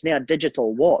 it's not a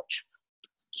digital watch.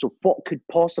 So what could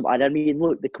possibly, and I mean,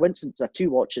 look, the coincidence of 2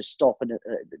 watches stopping at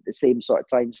the same sort of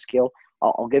time scale,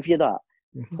 I'll give you that.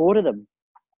 4 of them,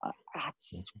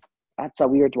 that's a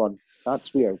weird one.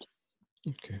 That's weird.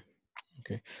 Okay.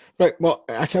 Right, well,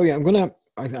 I tell you, I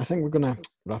think we're gonna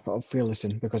wrap it up fairly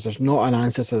soon because there's not an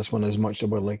answer to this one as much as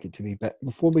we'd like it to be. But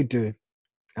before we do,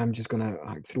 I'm just gonna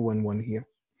throw in one here.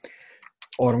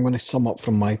 Or I'm going to sum up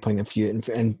from my point of view,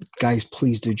 and guys,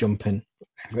 please do jump in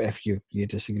if you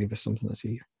disagree with something I say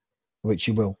here, which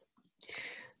you will.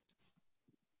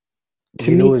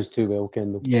 You know us too well,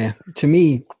 Kendall. Yeah, to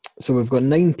me, so we've got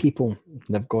 9 people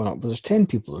that have gone up, but there's 10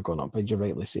 people that have gone up, as you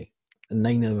rightly say, and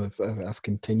 9 of them have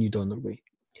continued on their way.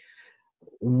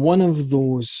 One of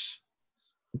those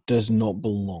does not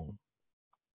belong.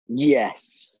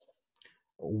 Yes.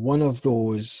 One of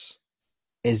those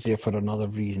is there for another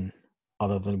reason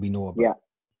other than we know about.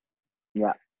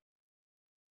 Yeah.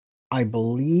 I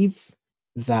believe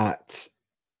that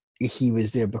he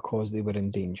was there because they were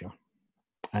in danger,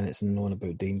 and it's known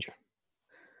about danger.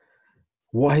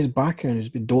 What his background is,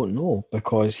 we don't know,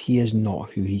 because he is not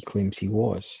who he claims he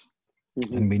was.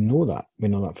 Mm-hmm. And we know that. We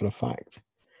know that for a fact.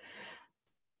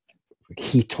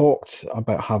 He talked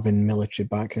about having military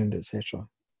background, etc.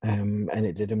 And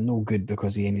it did him no good,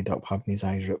 because he ended up having his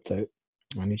eyes ripped out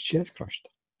and his chest crushed.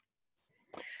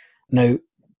 Now,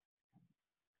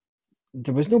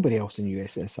 there was nobody else in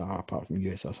USSR apart from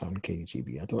USSR and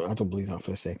KGB. I don't believe that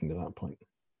for a second at that point.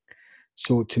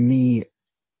 So to me,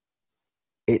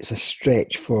 it's a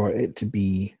stretch for it to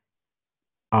be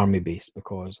army based,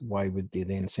 because why would they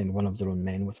then send one of their own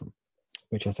men with him?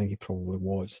 Which I think he probably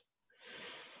was.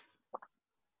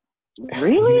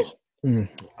 Really?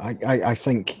 I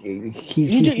think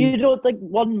he's. You don't think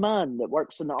one man that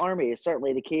works in the army,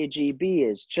 certainly the KGB,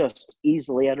 is just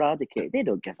easily eradicated? They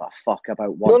don't give a fuck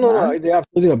about one man. No, they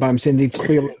absolutely do. But I'm saying they've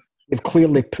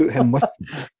clearly put him with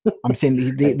them. I'm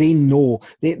saying they know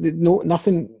they know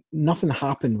nothing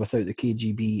happened without the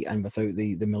KGB and without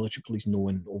the military police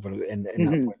knowing over in that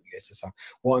point in the USSR.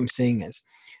 What I'm saying is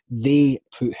they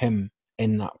put him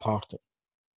in that party.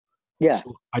 Yeah.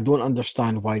 So I don't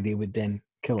understand why they would then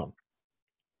kill him.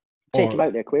 Take him out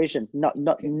of the equation.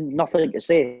 Nothing to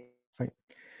say. Right.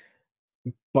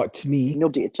 But to me,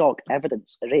 nobody to talk.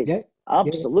 Evidence erased. Yeah,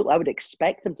 absolutely. Yeah. I would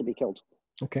expect him to be killed.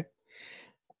 Okay.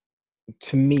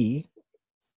 To me,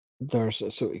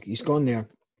 so he's gone there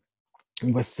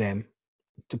with them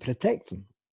to protect them.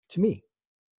 To me,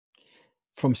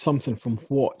 from something. From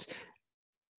what?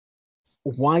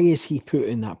 Why is he put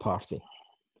in that party?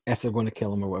 If they're going to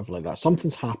kill him or whatever like that,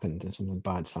 something's happened and something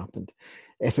bad's happened.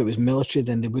 If it was military,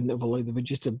 then they wouldn't have allowed. They would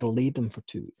just have delayed them for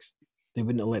 2 weeks. They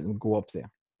wouldn't have let them go up there.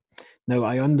 Now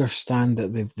I understand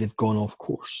that they've gone off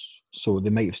course, so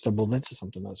they might have stumbled into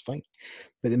something. That's fine,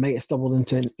 but they might have stumbled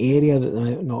into an area that they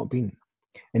might not have been.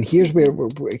 And here's where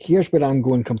I'm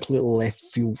going completely left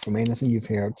field from anything you've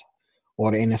heard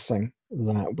or anything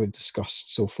that we've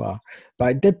discussed so far. But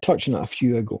I did touch on it a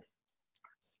few ago.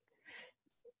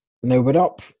 Now we're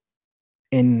up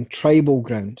in tribal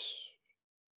grounds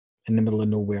in the middle of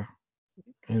nowhere,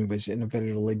 and it was in a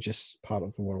very religious part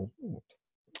of the world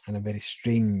and a very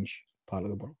strange part of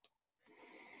the world.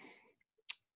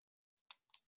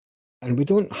 And we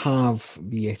don't have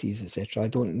Yetis, etc. I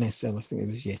don't necessarily think it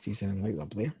was Yetis and anything like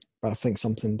up there, but I think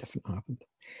something different happened.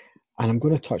 And I'm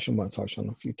going to touch on what I touched on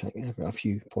a few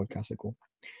podcasts ago,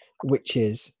 which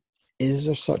is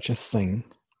there such a thing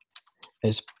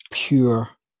as pure,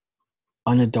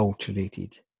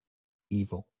 unadulterated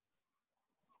evil?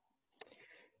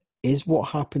 Is what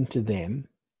happened to them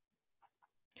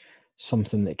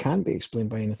something that can't be explained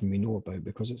by anything we know about,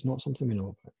 because it's not something we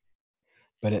know about,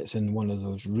 but it's in one of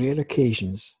those rare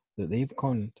occasions that they've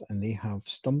gone and they have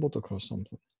stumbled across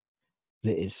something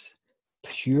that is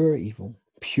pure evil,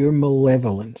 pure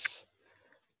malevolence,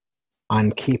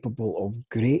 and capable of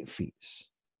great feats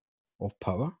of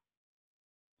power,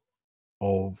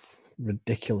 of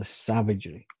ridiculous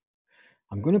savagery.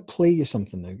 I'm going to play you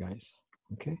something now, guys.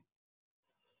 Okay?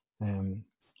 And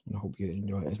I hope you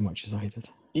enjoy it as much as I did.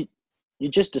 You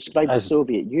just described the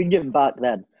Soviet Union back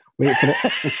then. Wait for it.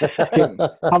 Okay,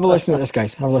 have a listen to this,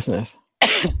 guys. Have a listen to this.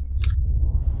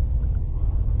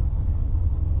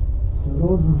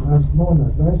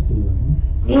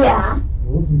 Ja,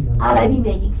 aber die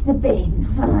wenigste beten.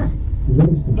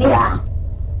 Ja.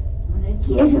 Und in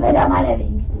Kirche wird am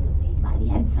allerwenigsten gebeten, weil die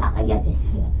Herrn Pfarrer ja das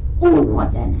für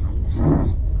unmodern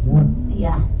halten.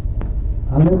 Ja.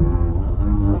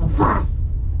 Fast.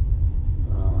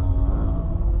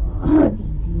 Die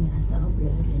sind ja so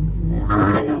blöd, wenn sie eine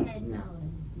Ahnung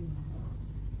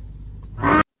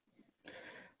haben.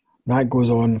 That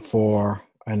goes on for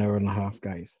an hour and a half,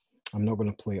 guys. I'm not going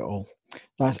to play it all.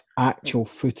 That's actual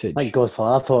footage. Thank God for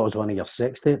that. I thought it was one of your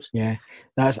sex tapes. Yeah,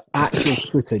 that's actual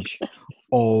footage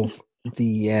of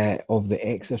the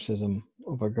exorcism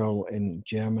of a girl in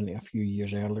Germany a few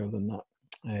years earlier than that,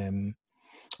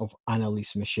 of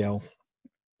Anneliese Michel.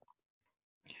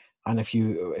 And if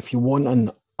you want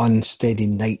an unsteady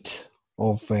night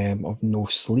of no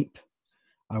sleep,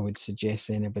 I would suggest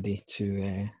anybody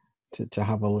to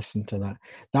have a listen to that.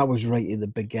 That was right at the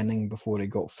beginning before it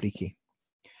got freaky.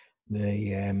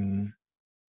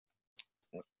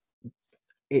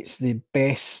 It's the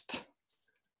best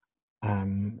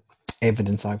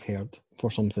evidence I've heard for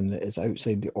something that is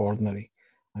outside the ordinary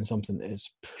and something that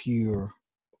is pure,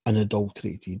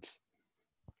 unadulterated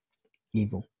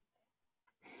evil.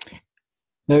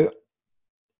 Now,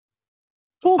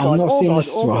 I'm not saying this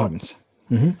is what happens.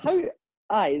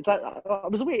 How? Is that? I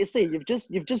was waiting to say you've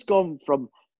just gone from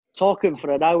talking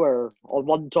for an hour on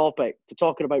one topic to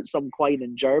talking about some quine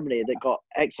in Germany that got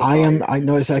exercised. I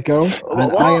know it's a girl,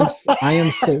 and I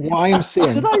am saying what I am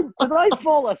saying. Did I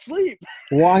fall asleep?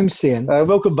 What I'm saying.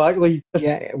 Welcome back, Lee.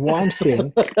 Yeah, what I'm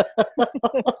saying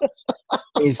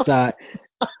is that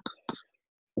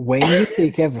when you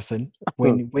take everything,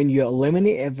 when you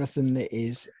eliminate everything that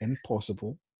is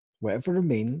impossible, whatever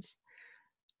remains,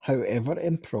 however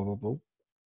improbable,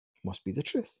 must be the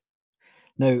truth.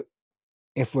 Now,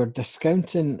 if we're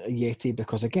discounting a Yeti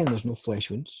because, again, there's no flesh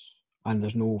wounds and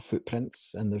there's no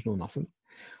footprints and there's no nothing,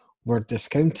 we're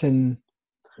discounting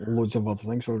loads of other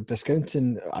things. We're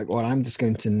discounting, or I'm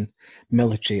discounting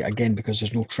military, again, because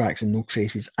there's no tracks and no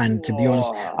traces. And to be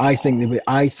honest, I think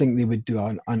they would do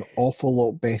an awful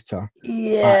lot better.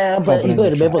 Yeah, but you've got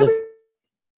to remember the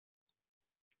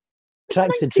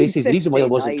tracks and traces. The reason why there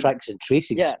wasn't tracks and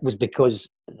traces was because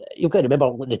you've got to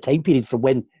remember the time period from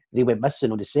when they went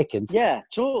missing on the 2nd. Yeah,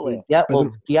 totally. Their own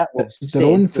footprints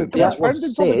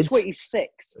were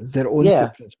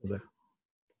there.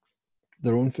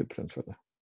 Their own footprints were there.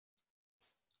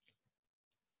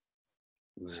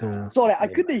 So, sorry, I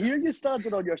couldn't hear you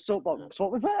standing on your soapbox.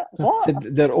 What was that? What? So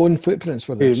their own footprints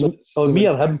were there. Me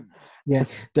or him? Yeah.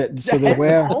 So there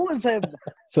were. Always him.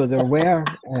 So there were.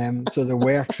 So there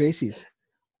were traces.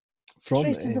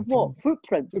 Traces of what?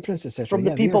 Footprints. Footprints, etc. From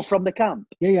the people from the camp.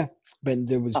 Yeah. But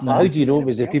there was. How do you know it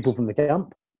was the people from the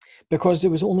camp? Because it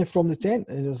was only from the tent,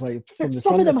 and it was like from the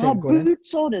some front of them the tent had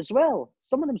boots on as well.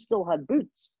 Some of them still had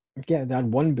boots. Yeah, they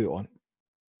had one boot on.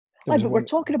 But we're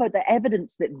talking about the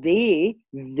evidence that they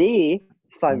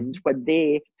found when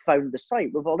they found the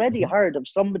site. We've already heard of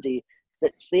somebody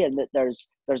that's saying that there's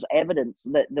evidence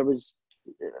that there was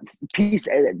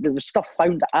stuff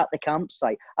found at the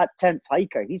campsite at 10th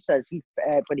Hiker. He says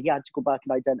when he had to go back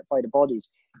and identify the bodies,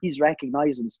 he's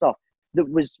recognising stuff that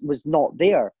was not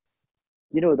there.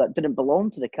 That didn't belong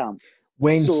to the camp.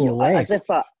 When he left. As if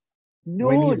that.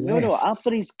 No.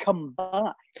 After he's come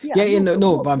back.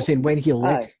 But I'm saying when he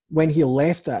left. When he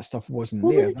left, that stuff wasn't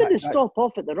there. He didn't stop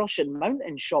off at the Russian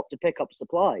mountain shop to pick up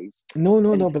supplies. No.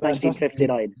 But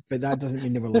 1959. But that doesn't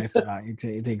mean they were left at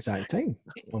the exact time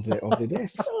of the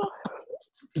deaths.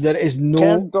 There is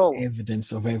no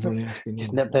evidence of everyone else being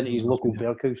snipped into his local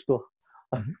Berghaus store.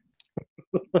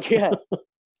 Yeah.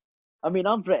 I mean,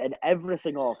 I've written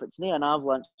everything off. It's not an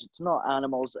avalanche. It's not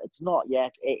animals. It's not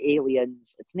yet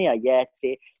aliens. It's not a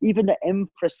Yeti. Even the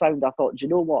infrasound, I thought, do you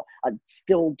know what? It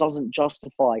still doesn't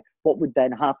justify what would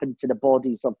then happen to the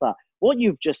bodies of that. What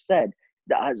you've just said,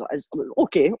 is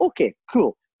okay,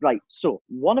 cool. Right, so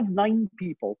 1 of 9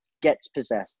 people gets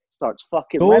possessed, starts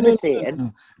fucking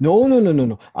levitating.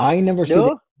 No. I never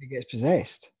said he gets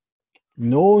possessed.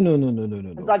 No.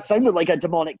 That sounded like a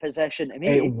demonic possession to me.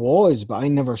 It was, but I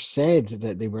never said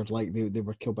that they were like they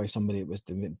were killed by somebody. It was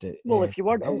well, if you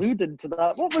weren't alluding to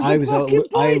that, what was I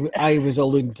was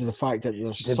alluding to the fact that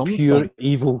there's something pure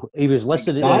evil. He was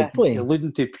listening,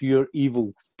 alluding to pure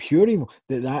evil. Pure evil.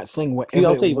 That thing,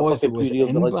 whatever it was that was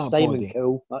in that Simon body,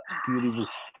 Cowell, that's pure evil.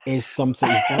 Is something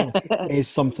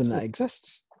that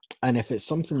exists, and if it's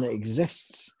something that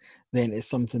exists, then it's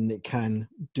something that can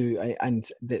do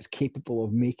and that's capable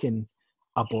of making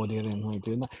a body or anything like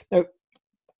doing that. Now,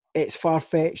 it's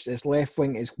far-fetched, it's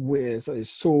left-wing, it's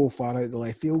so far out the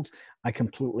left field. I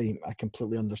completely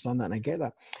understand that and I get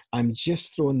that. I'm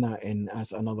just throwing that in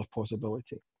as another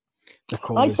possibility.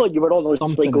 Because I thought you were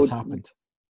honestly going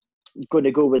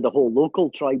to go with the whole local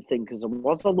tribe thing, because there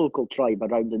was a local tribe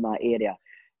around in that area.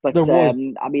 But I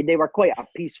mean, they were quite a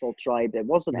peaceful tribe. It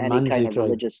wasn't any kind of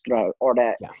religious crowd.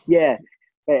 There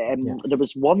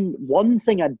was one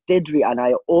thing I did read, and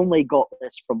I only got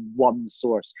this from one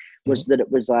source, was that it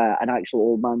was an actual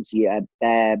old man's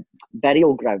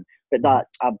burial ground. But that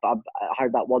I've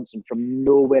heard that once and from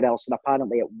nowhere else, and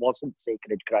apparently it wasn't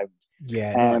sacred ground.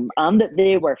 And that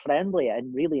they were friendly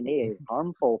and really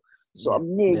harmful. So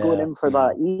I'm not going in for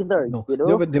that either. No. You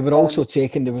know? They were also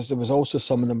taken. There was also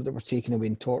some of them that were taken away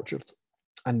and tortured,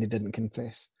 and they didn't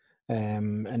confess.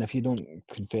 And if you don't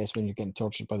confess when you're getting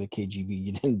tortured by the KGB,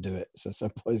 you didn't do it. It's as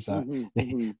simple as that.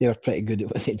 They were pretty good at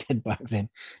what they did back then.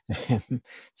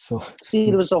 See,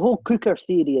 there was a whole cooker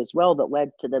theory as well that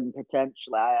led to them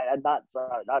potentially, and that's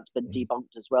been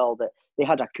debunked as well, that they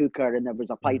had a cooker and there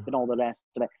was a pipe and all the rest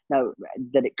of it. Now,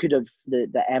 that it could have,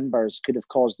 the embers could have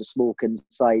caused the smoke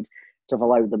inside to have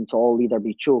allowed them to all either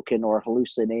be choking or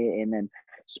hallucinating, and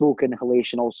smoke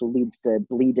inhalation also leads to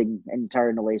bleeding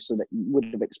internally, so that would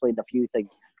have explained a few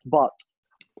things. But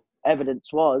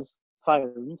evidence was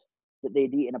found that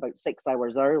they'd eaten about 6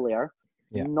 hours earlier.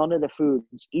 None of the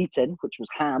foods eaten, which was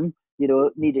ham,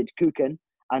 needed cooking,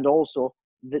 and also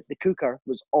the cooker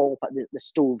was all the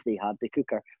stove they had. The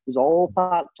cooker was all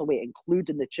packed away,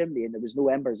 including the chimney, and there was no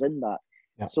embers in that.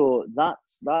 Yeah. So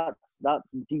that's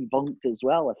debunked as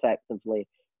well, effectively.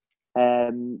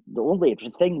 The only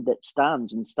thing that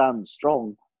stands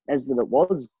strong is that it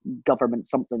was government,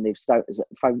 something they've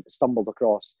stumbled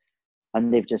across,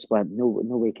 and they've just went, no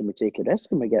way can we take a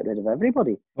risk and we get rid of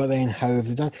everybody. But then how have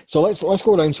they done? So let's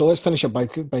go around. So let's finish up by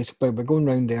going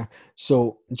round there.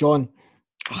 So John,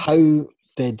 how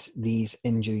did these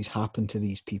injuries happen to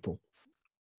these people?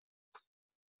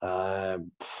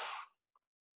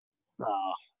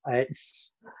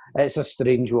 It's a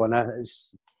strange one. I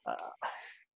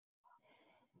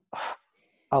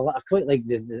quite like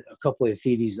a couple of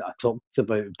theories that I talked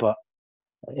about, but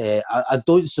I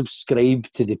don't subscribe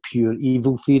to the pure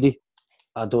evil theory.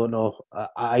 I don't know.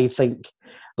 I think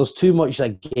there's too much,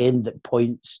 again, that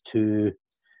points to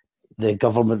the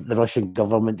government, the Russian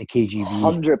government, the KGB.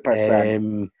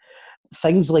 100%.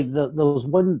 Things like there was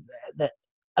one that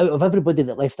out of everybody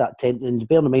that left that tent, and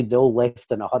bear in mind they all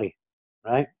left in a hurry,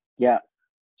 right? Yeah.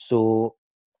 So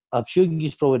I'm sure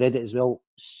you've probably read it as well.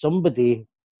 Somebody,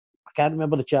 I can't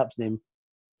remember the chap's name,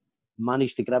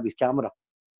 managed to grab his camera.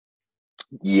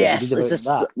 Yes,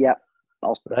 yeah.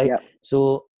 Right? Yeah.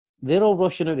 So they're all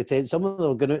rushing out of the tent. Some of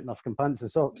them are going out in fucking pants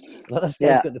and socks. But this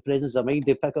guy's got the presence of mind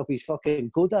to pick up his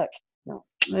fucking Kodak. No.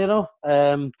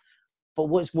 But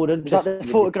what's more interesting... Is that the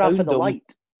photograph of the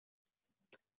light?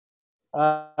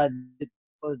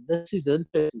 This is the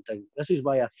interesting thing. This is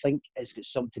why I think it's got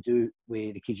something to do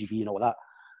with the KGB and all that.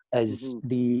 Is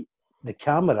the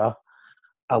camera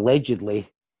allegedly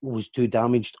was too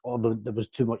damaged, or there was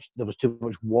too much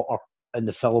water in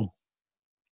the film.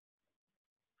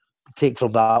 Take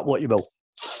from that what you will.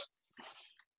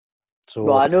 So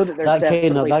well, I know that there's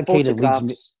definitely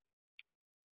photographs.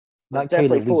 That kind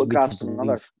of leads me to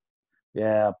believe.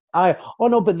 Yeah,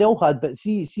 but they all had. But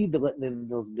see,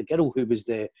 the girl who was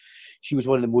she was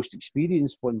one of the most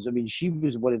experienced ones. I mean, she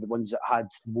was one of the ones that had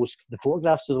the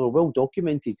photographs, so they were well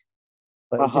documented.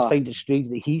 But I just find it strange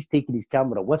that he's taking his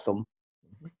camera with him.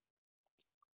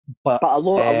 But a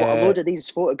load of these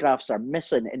photographs are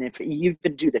missing, and if you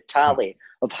even do the tally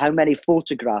of how many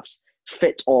photographs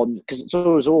fit on, because it's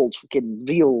those old fucking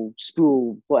real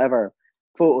spool whatever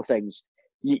photo things,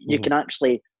 you can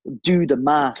actually do the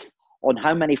math on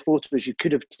how many photos you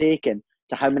could have taken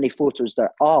to how many photos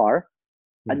there are,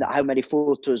 and how many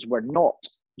photos were not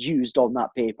used on that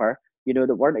paper,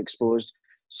 that weren't exposed.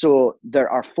 So there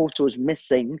are photos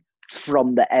missing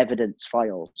from the evidence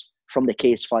files, from the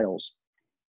case files.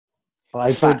 No,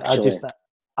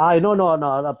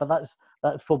 but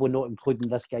that's probably not including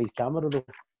this guy's camera though.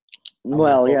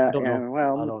 I don't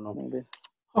know. Maybe.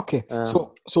 Okay,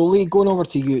 so Lee, going over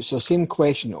to you. So same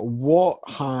question: what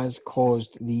has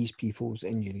caused these people's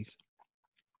injuries?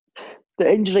 The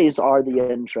injuries are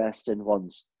the interesting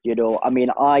ones. I mean,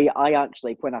 I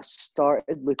actually, when I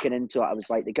started looking into it, I was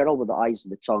like, the girl with the eyes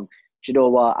and the tongue. Do you know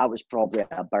what? I was probably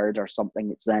a bird or something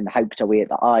that's then hooked away at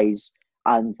the eyes,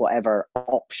 and whatever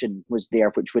option was there,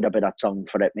 which would have been a tongue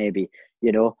for it, maybe,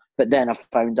 But then I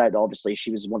found out that obviously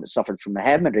she was the one that suffered from the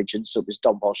hemorrhage, and so it was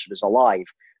done while she was alive.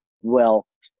 Well,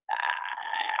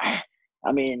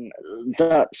 I mean,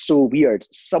 that's so weird.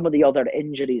 Some of the other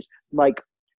injuries, like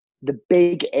the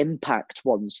big impact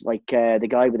ones, like the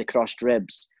guy with the crushed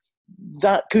ribs,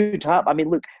 that could happen. I mean,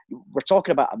 look, we're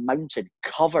talking about a mountain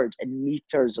covered in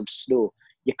meters of snow.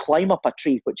 You climb up a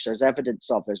tree, which there's evidence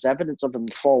of. There's evidence of him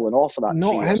falling off of that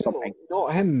tree or something.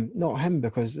 Not him,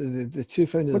 because the two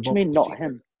found at the bottom. What do you mean, not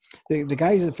him? The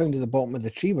guys that found at the bottom of the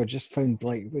tree were just found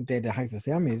dead of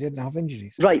hypothermia. They didn't have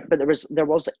injuries. Right, but there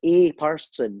was a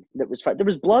person that was found. There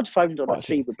was blood found on a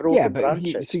tree with broken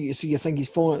branches. So you think he's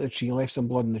fallen at the tree, left some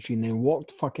blood in the tree, and then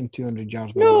walked fucking 200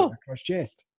 yards across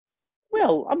chest?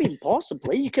 Well, I mean,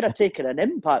 possibly. You could have taken an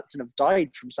impact and have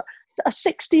died from a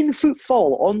 16-foot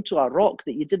fall onto a rock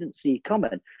that you didn't see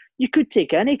coming. You could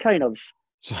take any kind of...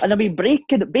 And I mean, bearing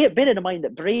in mind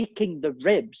that breaking the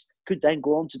ribs could then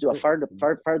go on to do a further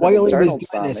while he was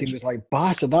doing this, he was like,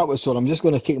 bastard, that was I'm just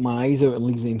going to take my eyes out and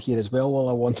leave them here as well while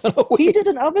I want to know. He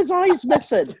didn't have his eyes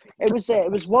missing.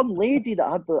 It was one lady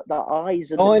that had the eyes.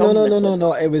 And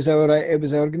no. It was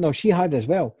our. No, she had as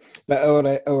well. But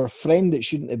our friend that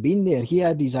shouldn't have been there, he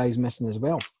had his eyes missing as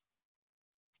well.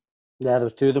 Yeah, there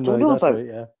was two of them. That's right,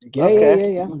 yeah.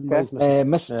 Yeah. Okay.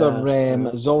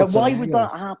 Mr. Zoltan. But why would that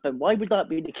happen? Why would that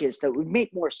be the case? That would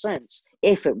make more sense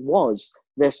if it was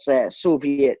this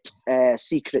Soviet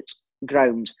secret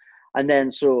ground, and then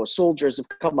so soldiers have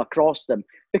come across them,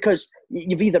 because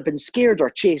you've either been scared or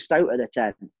chased out of the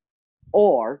tent,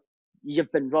 or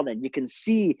you've been running. You can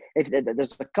see if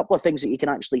there's a couple of things that you can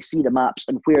actually see the maps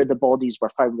and where the bodies were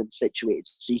found and situated.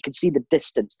 So you can see the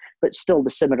distance, but still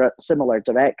the similar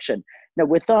direction. Now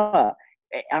with that,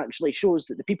 it actually shows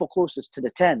that the people closest to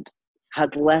the tent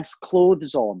had less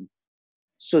clothes on.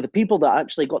 So the people that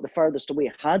actually got the furthest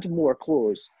away had more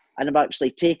clothes and have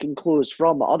actually taken clothes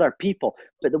from other people.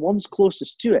 But the ones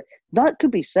closest to it, that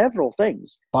could be several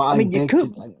things. But I mean, you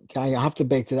could. I have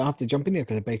to jump in here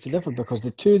because I beg to differ, because the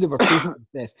two that were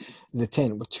closest to the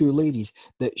tent were two ladies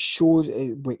that showed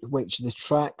which the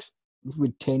tracks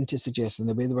would tend to suggest, and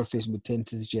the way they were facing would tend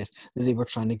to suggest that they were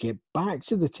trying to get back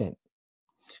to the tent.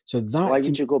 So that. Why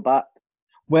would you go back?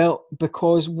 Well,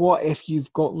 because what if you've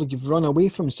run away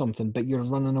from something, but you're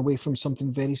running away from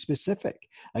something very specific,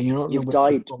 and you're not. You've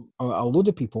died. From a load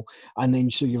of people, and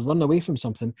then so you run away from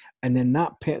something, and then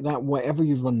that whatever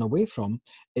you've run away from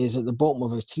is at the bottom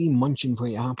of a tree munching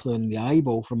quite happily in the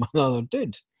eyeball from another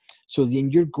dude. So then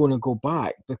you're going to go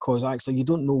back because actually you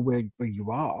don't know where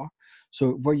you are.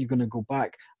 So where you're going to go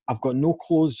back? I've got no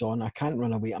clothes on. I can't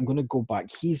run away. I'm going to go back.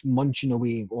 He's munching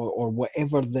away, or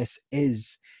whatever this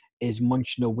is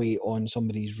munching away on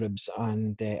somebody's ribs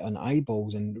and on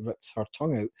eyeballs and rips her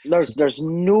tongue out. There's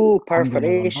no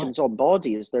perforations on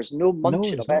bodies. There's no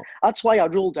munching of it. That's why I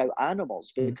ruled out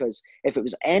animals, because if it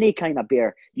was any kind of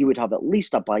bear, you would have at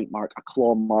least a bite mark, a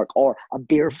claw mark, or a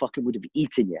bear fucking would have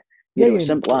eaten you.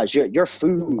 Simple as your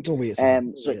food. So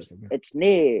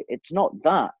it's not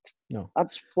that. No,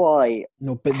 that's why.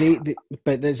 No, but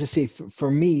but as I say, for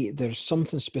me, there's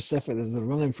something specific that they're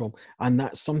running from, and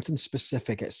that something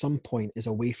specific at some point is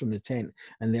away from the tent,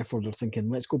 and therefore they're thinking,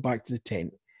 let's go back to the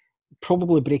tent,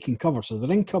 probably breaking cover. So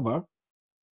they're in cover,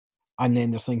 and then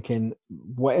they're thinking,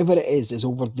 whatever it is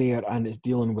over there, and it's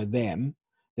dealing with them.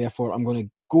 Therefore, I'm going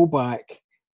to go back,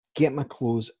 get my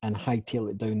clothes, and hightail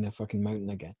it down the fucking mountain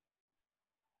again.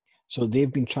 So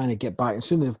they've been trying to get back, as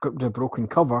soon as they've got the broken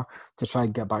cover, to try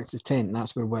and get back to the tent. And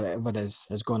that's where whatever it is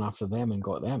has gone after them and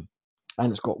got them. And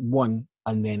it's got one,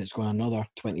 and then it's gone another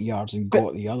 20 yards and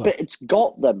got the other. But it's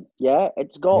got them, yeah?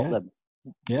 It's got them.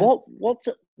 Yeah.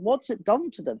 What's it done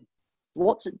to them?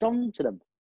 What's it done to them?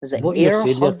 Is it what air you're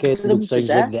saying there, Keston, sounds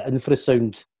like the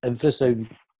infrasound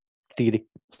theory.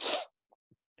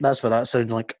 That's what that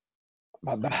sounds like.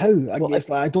 But how?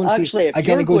 I don't see.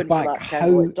 Again, it goes back.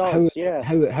 How are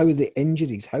the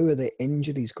injuries? How are the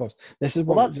injuries caused? This is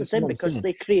that's the thing, because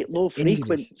they create low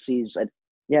frequencies, and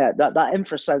that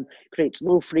infrasound creates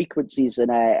low frequencies,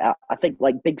 and I think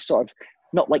like big sort of,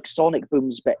 not like sonic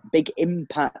booms, but big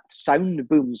impact sound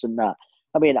booms and that.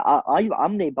 I mean,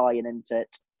 I'm not buying into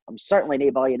it. I'm certainly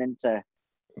not buying into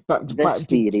this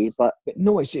theory, but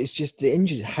no, it's just the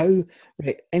injury. How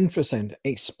infrasound?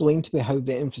 Explain to me how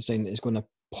the infrasound is going to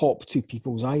pop two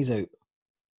people's eyes out.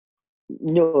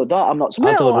 No, that I'm not.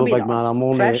 I don't know, big man. I'm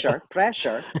only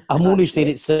pressure. I'm only saying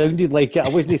it sounded like it. I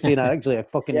wasn't saying I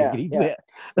fucking agreed with it.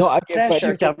 No, I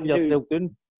pressure. Yourself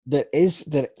doing. There is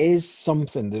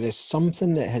something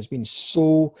that has been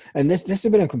so, and this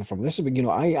is where I'm coming from. This is when,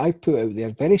 I've put out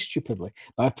there very stupidly,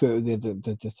 but I've put out there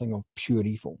the thing of pure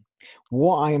evil.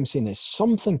 What I am saying is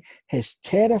something has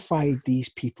terrified these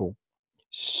people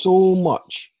so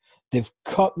much they've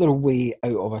cut their way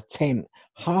out of a tent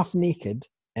half naked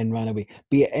and ran away.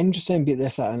 Be it infrasound, be it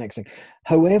this, that, and the next thing.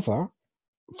 However,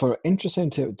 for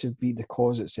infrasound to be the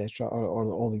cause, etc.,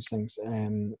 or all these things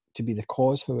to be the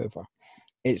cause, however,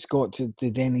 it's got to, they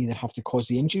then either have to cause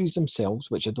the injuries themselves,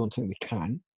 which I don't think they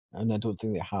can, and I don't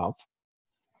think they have,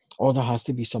 or there has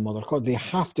to be some other cause. They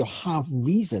have to have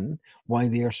reason why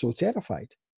they are so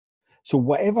terrified. So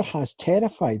whatever has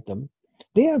terrified them,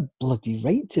 they are bloody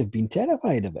right to have been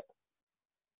terrified of it.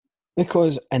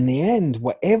 Because in the end,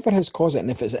 whatever has caused it,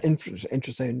 and if it's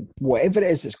infrasound, whatever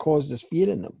it is that's caused this fear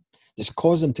in them, that's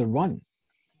caused them to run,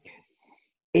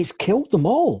 it's killed them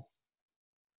all.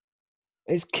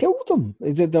 It's killed them.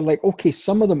 They're like, okay,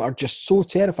 some of them are just so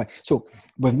terrified. So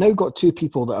we've now got two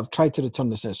people that have tried to return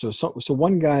this in. So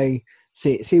one guy,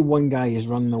 say one guy is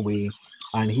running away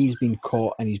and he's been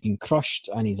caught and he's been crushed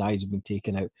and his eyes have been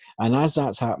taken out. And as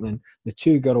that's happening, the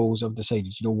two girls have decided,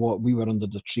 you know what, we were under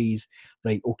the trees.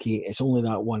 Right, okay, it's only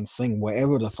that one thing,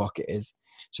 whatever the fuck it is.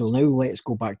 So now let's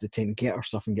go back to the tent, get our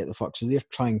stuff and get the fuck. So they're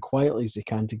trying quietly as they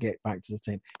can to get back to the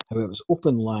tent. However, it's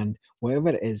open land, whatever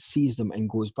it is, sees them and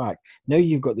goes back. Now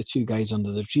you've got the two guys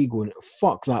under the tree going,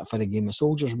 fuck that for a game of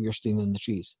soldiers, we are staying in the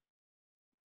trees.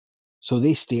 So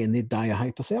they stay and they die of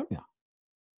hypothermia.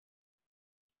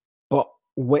 But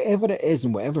whatever it is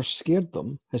and whatever scared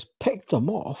them has picked them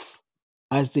off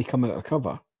as they come out of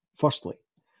cover, firstly.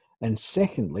 And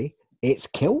secondly, it's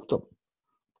killed them.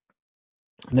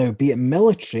 Now, be it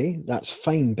military, that's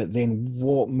fine, but then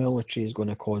what military is going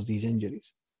to cause these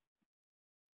injuries?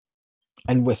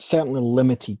 And with certainly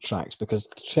limited tracks, because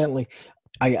certainly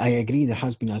I agree there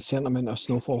has been a certain amount of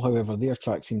snowfall. However, their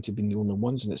tracks seem to be the only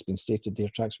ones, and it's been stated their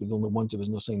tracks were the only ones. There was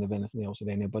no sign of anything else or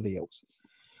anybody else.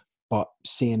 But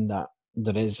saying that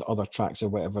there is other tracks or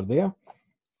whatever there,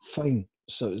 fine.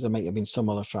 So there might have been some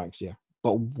other tracks there.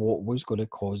 But what was going to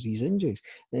cause these injuries?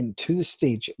 And to the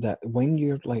stage that when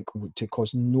you're like to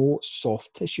cause no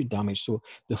soft tissue damage, so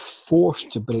the force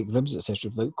to break ribs,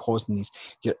 etc., without causing these,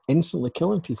 you're instantly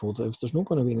killing people. If there's not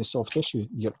going to be any soft tissue,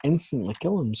 you're instantly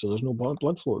killing them. So there's no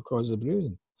blood flow to cause the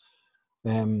bruising.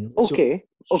 Okay.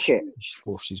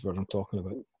 Force is what I'm talking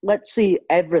about. Let's see,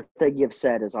 everything you've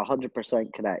said is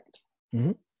 100% correct.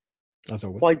 Mm-hmm. As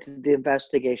always. Why did the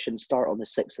investigation start on the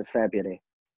 6th of February?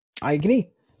 I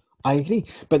agree,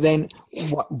 but then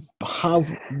why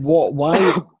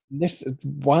is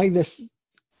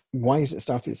it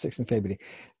started at 6th of February?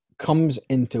 Comes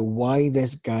into why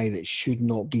this guy that should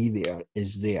not be there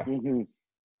is there.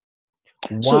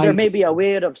 Mm-hmm. So they may be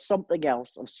aware of something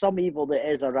else, of some evil that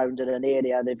is around in an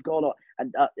area. They've gone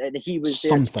and he was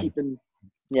there to keep them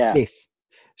safe.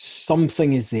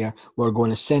 Something is there. We're going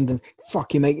to send him.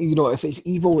 Fuck, he might. If it's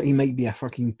evil, he might be a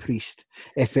fucking priest.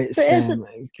 If it's,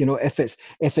 if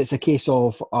it's a case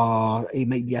of, he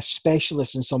might be a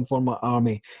specialist in some form of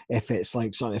army. If it's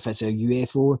if it's a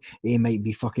UFO, he might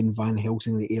be fucking Van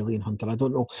Helsing, the alien hunter. I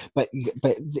don't know. But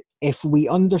if we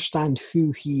understand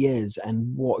who he is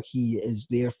and what he is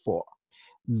there for,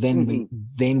 then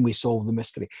we solve the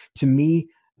mystery. To me,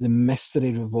 the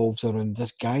mystery revolves around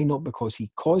this guy, not because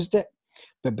he caused it,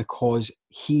 but because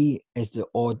he is the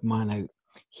odd man out.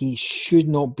 He should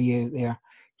not be out there.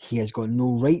 He has got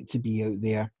no right to be out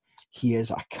there. He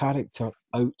is a character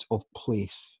out of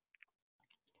place.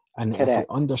 And Correct. If I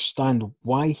understand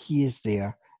why he is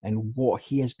there and what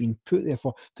he has been put there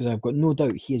for, because I've got no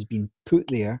doubt he has been put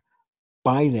there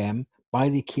by them, by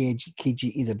the KG,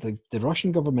 either the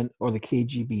Russian government or the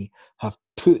KGB have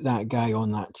put that guy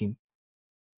on that team.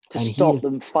 To stop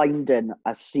them finding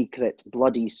a secret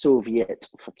bloody Soviet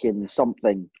fucking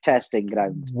something testing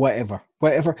ground. Whatever.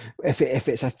 If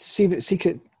it's a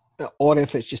secret, or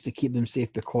if it's just to keep them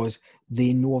safe because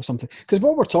they know of something. Because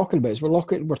what we're talking about is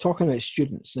we're talking about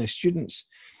students. Now, students,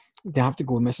 they have to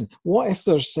go missing. What if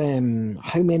there's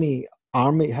how many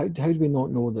army? How do we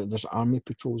not know that there's army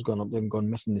patrols gone up there and gone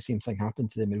missing? The same thing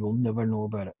happened to them, and we'll never know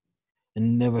about it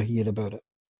and never hear about it.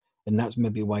 And that's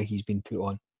maybe why he's been put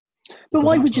on. But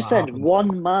why would you send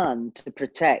one man to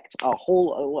protect a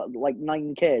whole,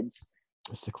 9 kids?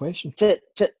 That's the question.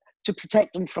 To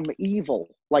protect them from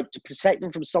evil, to protect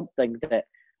them from something that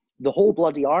the whole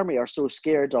bloody army are so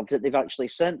scared of that they've actually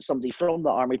sent somebody from the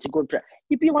army to go and protect.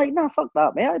 You'd be like, nah, fuck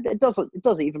that, man. It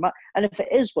doesn't even matter. And if it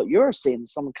is what you're saying,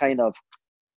 some kind of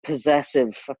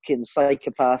possessive fucking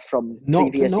psychopath from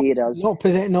previous eras. Not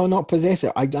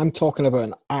possessive. I'm talking about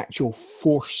an actual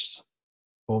force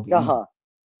of evil.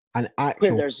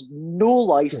 Where there's no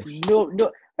life, no.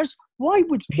 Why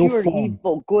would pure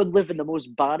evil go and live in the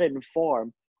most barren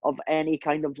form of any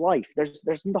kind of life?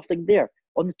 There's nothing there.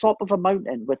 On the top of a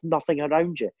mountain with nothing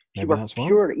around you. If you were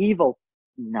pure evil,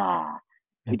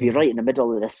 you'd be right in the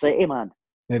middle of the city, man.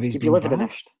 Maybe he's been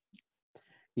banished.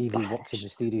 Evil works in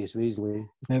mysterious ways, Lee.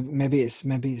 Maybe it's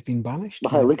been banished.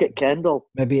 Look at Kendall.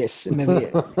 Maybe it's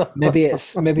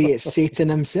Satan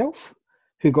himself,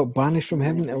 who got banished from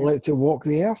heaven and allowed to walk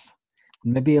the earth.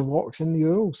 Maybe he walks in the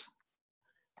Urals.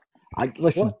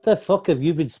 Listen. What the fuck have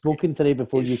you been smoking today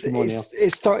before you came on here?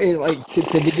 It's to a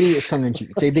degree it's tongue in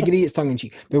cheek. To a degree it's tongue in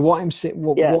cheek. But what I'm saying,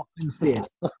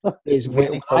 is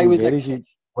when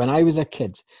I was a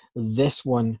kid, this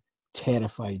one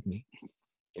terrified me.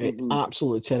 It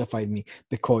absolutely terrified me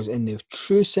because, in the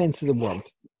true sense of the word,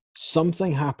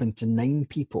 something happened to 9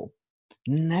 people,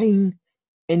 9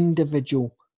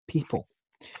 individual people.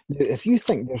 Now, if you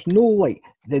think there's no light,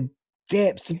 the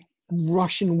depths of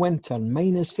Russian winter,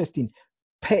 -15,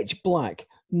 pitch black,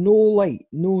 no light,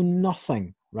 no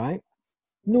nothing, right?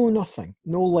 No nothing,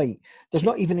 no light. There's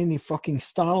not even any fucking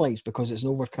starlights because it's an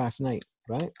overcast night,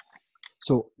 right?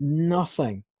 So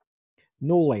nothing,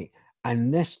 no light.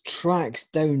 And this tracks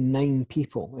down 9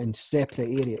 people in separate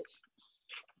areas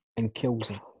and kills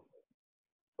them.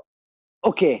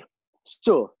 Okay,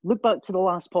 so look back to the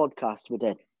last podcast we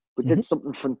did. We did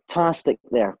something fantastic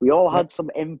there. We all had some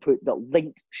input that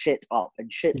linked shit up,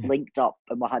 and shit linked up,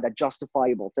 and we had a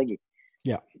justifiable thingy.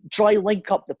 Yeah. Try link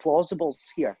up the plausibles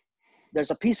here. There's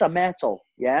a piece of metal,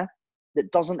 that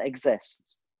doesn't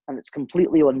exist, and it's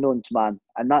completely unknown to man,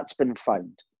 and that's been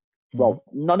found. Well,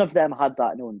 none of them had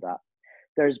known that.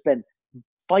 There's been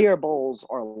fireballs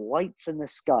or lights in the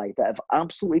sky that have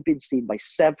absolutely been seen by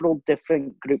several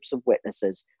different groups of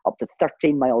witnesses up to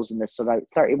 13 miles in the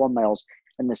 31 miles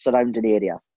in the surrounding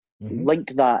area.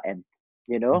 Link that in,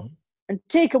 you know, and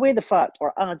take away the fact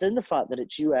or add in the fact that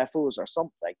it's UFOs or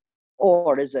something,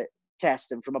 or is it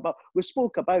testing from above? We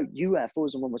spoke about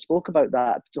UFOs, and when we spoke about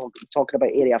that, talking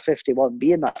about Area 51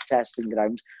 being that testing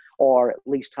ground, or at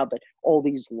least having all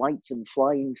these lights and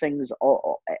flying things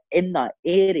in that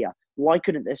area. Why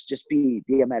couldn't this just be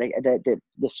the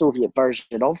Soviet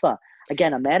version of that?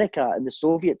 Again, America and the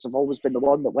Soviets have always been the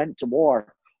one that went to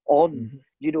war on,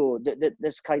 you know,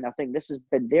 this kind of thing. This has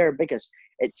been their biggest.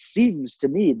 It seems to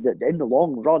me that in the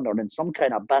long run, or in some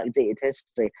kind of backdated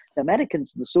history, the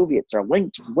Americans and the Soviets are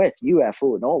linked with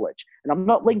UFO knowledge. And I'm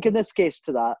not linking this case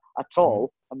to that at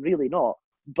all. I'm really not.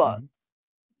 But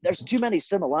there's too many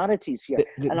similarities here.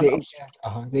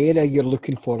 The area you're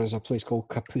looking for is a place called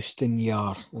Kapustin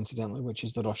Yar, incidentally, which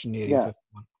is the Russian area.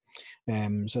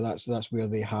 So that's where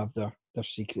they have their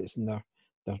secrets and their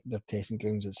testing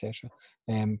grounds, etc.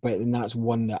 But then that's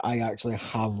one that I actually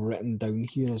have written down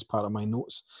here as part of my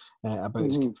notes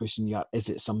about Kapustin Yar. Is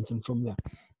it something from there?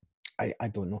 I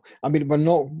don't know. I mean, we're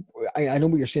not. I know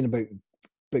what you're saying about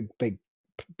big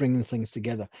bringing things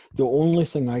together. The only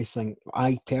thing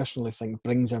I personally think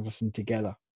brings everything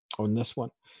together on this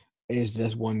one is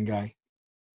this one guy.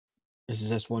 This is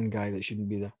this one guy that shouldn't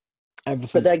be there.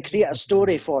 Everything. But then create a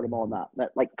story for him on that.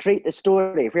 Like, create the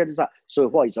story. Where does that? So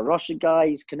what? He's a Russian guy.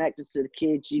 He's connected to the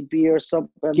KGB or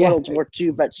something. World War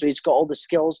II. But so he's got all the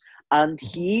skills, and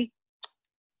he.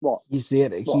 What? He's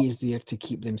there. He is there to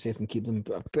keep them safe and keep them.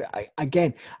 But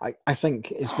I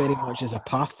think it's very much as a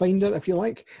pathfinder, if you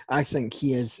like. I think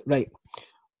he is right.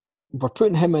 We're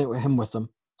putting him with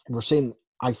them. We're saying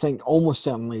I think almost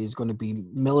certainly he's going to be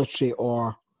military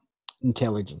or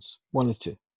intelligence, one of the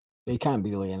two. It can't be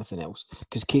really anything else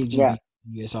because KGB,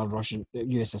 USSR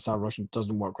Russian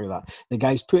doesn't work like that. The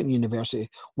guy's put in university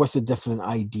with a different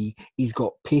ID. He's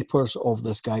got papers of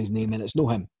this guy's name, and it's no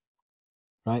him,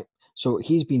 right? So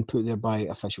he's been put there by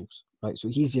officials, right? So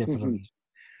he's there for a reason.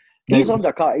 He's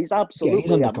undercover. He's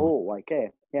absolutely a mole,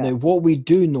 Now, what we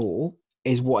do know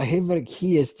is whatever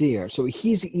he is there. So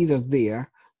he's either there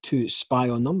to spy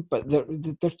on them, but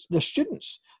they're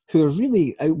students who are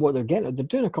really out what they're getting. They're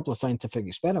doing a couple of scientific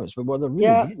experiments, but what they're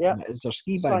really getting at is their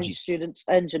ski badges. Science students,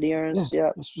 engineers,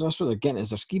 That's what they're getting is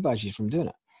their ski badges from doing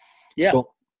it. Yeah.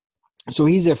 So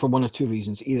he's there for one of two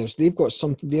reasons. Either they've got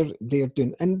something they're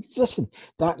doing, and listen,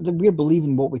 that we're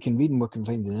believing what we can read and what we can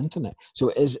find on the internet. So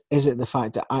is it the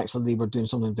fact that actually they were doing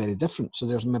something very different? So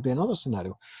there's maybe another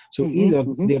scenario. So either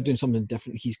they're doing something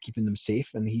different, he's keeping them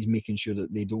safe, and he's making sure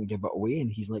that they don't give it away,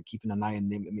 and he's like keeping an eye on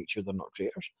them to make sure they're not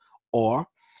traitors, or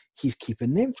he's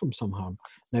keeping them from some harm.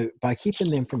 Now, by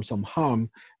keeping them from some harm,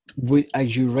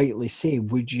 as you rightly say,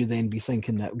 would you then be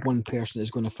thinking that one person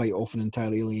is going to fight off an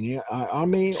entirely alien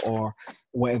army or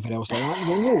whatever else like that?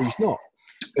 Well, no, he's not.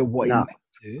 But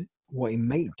what he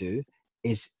might do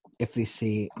is if they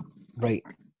say, right,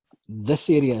 this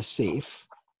area is safe,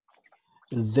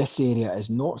 this area is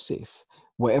not safe.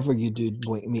 Whatever you do,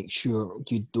 make sure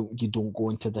you don't go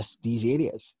into these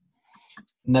areas.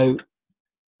 Now,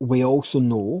 we also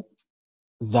know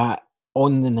that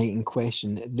on the night in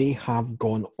question, they have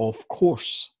gone off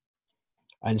course.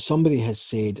 And somebody has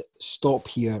said, stop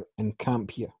here and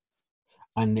camp here.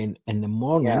 And then in the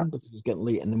morning, because it's getting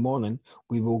late in the morning,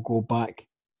 we will go back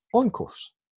on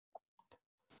course.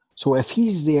 So if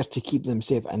he's there to keep them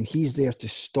safe and he's there to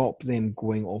stop them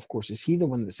going off course, is he the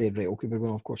one that said, right, okay, we're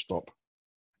going off course, stop?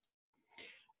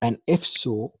 And if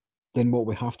so, then what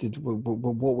we have to do,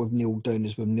 what we've nailed down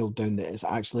that it's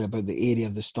actually about the area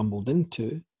they stumbled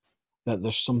into, that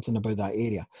there's something about that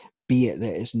area, be it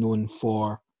that it's known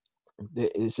for,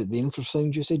 is it the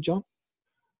infrasound you said, John?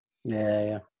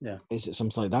 Yeah. Is it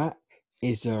something like that?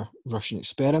 Is there Russian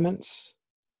experiments?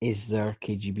 Is there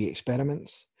KGB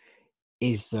experiments?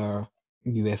 Is there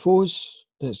UFOs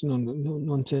that's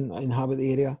known to inhabit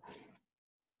the area?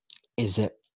 Is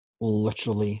it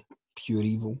literally pure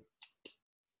evil?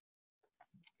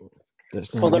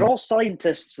 Well, they're all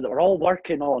scientists that were all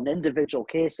working on individual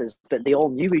cases, but they all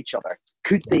knew each other.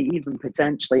 Could they even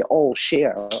potentially all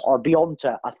share or be onto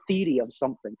a theory of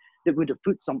something that would have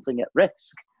put something at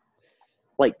risk?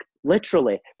 Like,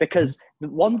 literally. Because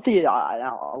one thing,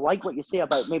 I like what you say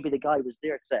about maybe the guy was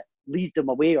there to lead them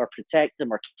away or protect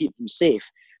them or keep them safe.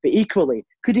 But equally,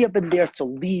 could he have been there to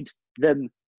lead them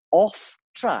off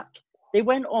track? They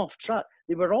went off track.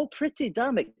 They were all pretty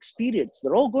damn experienced.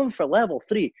 They're all going for level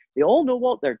 3. They all know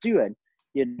what they're doing,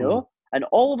 you know? And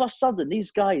all of a sudden,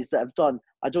 these guys that have done,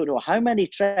 I don't know how many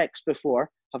treks before,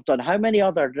 have done how many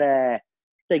other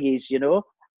thingies, you know,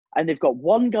 and they've got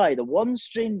one guy, the one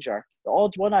stranger, the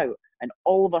odd one out, and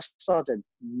all of a sudden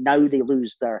now they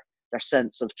lose their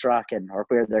sense of tracking or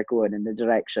where they're going in the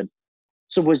direction.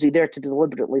 So was he there to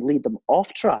deliberately lead them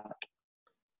off track?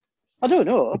 I don't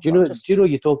know. Do you know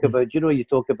you talk about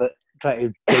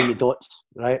trying to join the dots,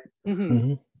 right? Mm-hmm.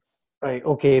 Mm-hmm. Right,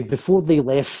 okay. Before they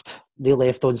left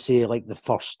on, say, like the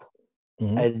first,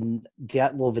 Mm-hmm. and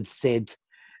Dyatlov had said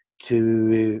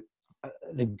to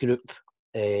the group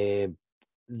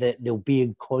that they'll be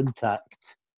in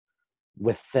contact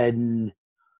within,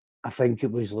 I think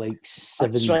it was like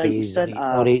 7 days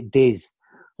or 8 days.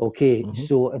 Okay, Mm-hmm.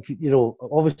 so if you know,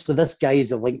 obviously this guy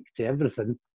is a link to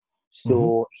everything.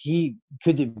 So he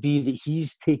could it be that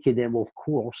he's taken them off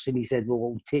course, and he said, "Well,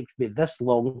 it'll take me this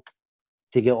long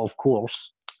to get off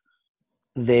course."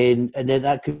 And then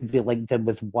that could be linked in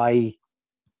with why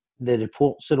the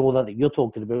reports and all that you're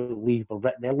talking about, Lee, were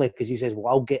written early, because he says, "Well,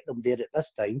 I'll get them there at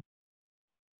this time."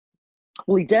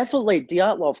 Well, he definitely,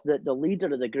 Dyatlov, the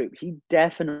leader of the group, he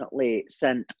definitely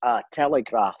sent a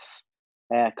telegraph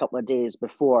a couple of days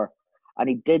before, and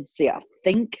he did say, I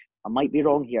think, I might be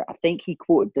wrong here, I think he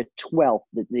quoted the 12th,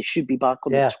 that they should be back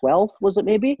on the 12th, was it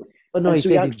maybe? Well, no, and he so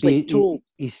said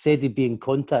he said he'd be in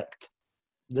contact.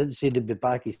 He didn't say they'd be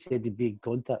back, he said he'd be in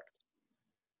contact.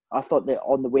 I thought that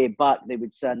on the way back they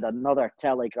would send another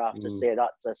telegraph to say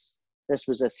that's us. This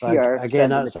was us here. Again,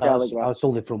 that's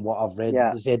only from what I've read.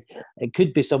 Yeah. They said it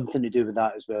could be something to do with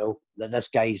that as well. That this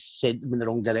guy's sent them in the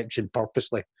wrong direction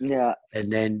purposely. Yeah.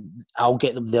 And then I'll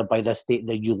get them there by this date.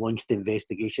 Then you launch the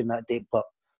investigation that date. But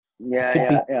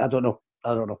yeah. I don't know.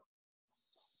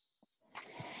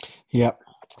 Yeah,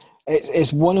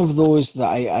 it's one of those that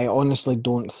I honestly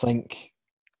don't think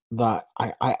that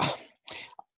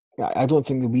I don't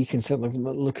think that we can certainly,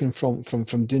 looking from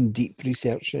doing deep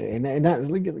research, and that's,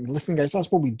 listen guys,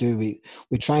 that's what we do.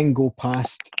 We try and go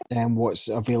past what's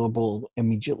available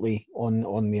immediately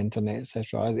on the internet,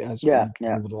 etc. Over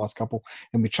the last couple,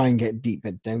 and we try and get deep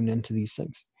down into these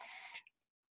things.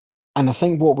 And I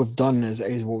think what we've done is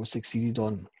what we've succeeded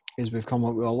on is we've come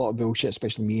up with a lot of bullshit,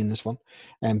 especially me in this one,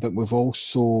 but we've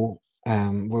also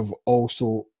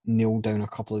nailed down a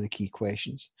couple of the key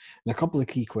questions. And a couple of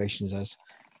the key questions is,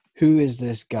 who is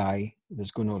this guy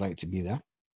that's going all right to be there?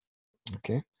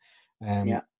 Okay.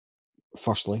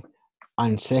 Firstly.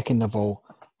 And second of all,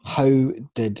 how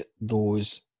did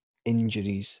those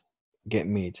injuries get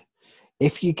made?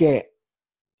 If you get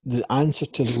the answer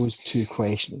to those two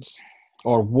questions,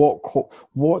 or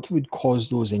what would cause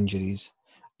those injuries?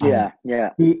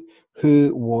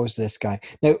 Who was this guy?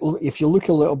 Now, if you look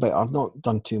a little bit, I've not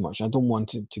done too much. I don't want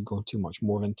to go too much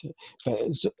more into it. But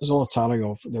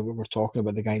Zolotaryov, that we were talking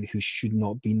about, the guy who should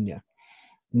not have been there.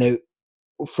 Now,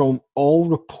 from all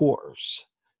reports,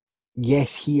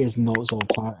 yes, he is not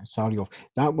Zolotaryov.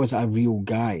 That was a real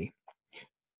guy.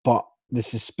 But the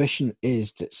suspicion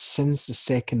is that since the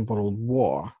Second World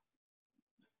War,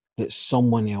 that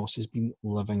someone else has been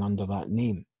living under that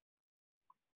name.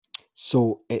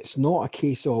 So it's not a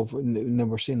case of, and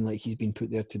we're saying like he's been put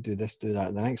there to do this, do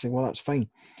that, the next thing. Well, that's fine.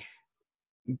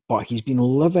 But he's been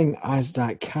living as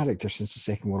that character since the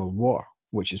Second World War,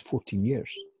 which is 14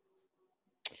 years.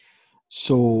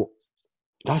 So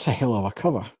that's a hell of a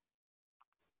cover.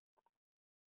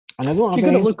 And I don't have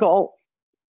any... look at all...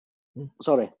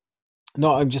 Sorry.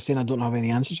 No, I'm just saying I don't have any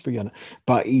answers for you on it.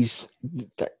 But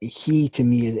he to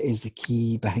me is the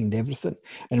key behind everything.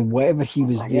 And whatever he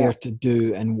was there to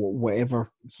do, and whatever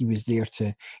he was there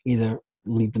to either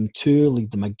lead them to, lead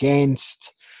them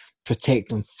against,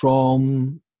 protect them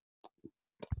from,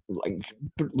 like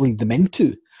lead them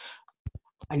into.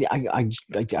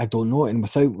 I don't know. And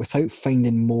without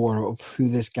finding more of who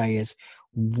this guy is,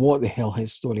 what the hell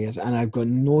his story is, and I've got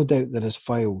no doubt that his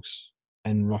files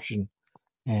in Russian.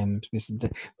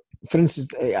 For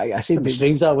instance, I said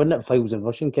strange that, wouldn't it? Files in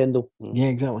Russian, Kendall. Yeah,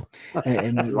 exactly.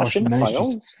 In Russian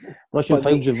files. Russian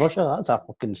files in Russia. That's a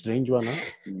fucking strange one. Huh?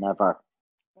 Never.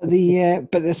 But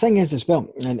the thing is as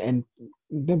well, and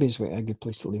maybe it's a good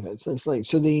place to leave it. It's like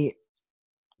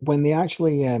when they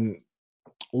actually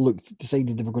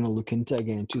decided they were going to look into it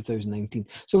again in 2019.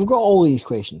 So we've got all these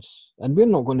questions, and we're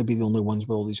not going to be the only ones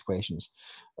with all these questions.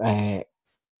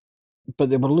 But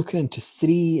they were looking into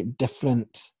 3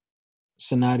 different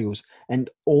scenarios,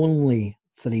 and only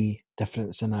 3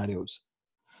 different scenarios.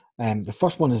 The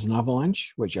first one is an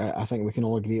avalanche, which I think we can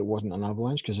all agree it wasn't an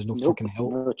avalanche because there's no fucking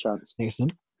hill next to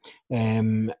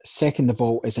them. Second of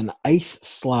all is an ice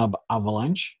slab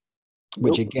avalanche,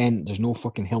 which again, there's no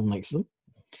fucking hill next to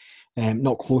them.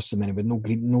 Not close to them anyway,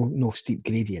 no steep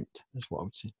gradient, is what I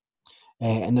would say.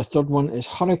 And the third one is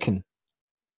hurricane.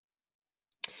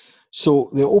 So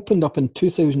they opened up in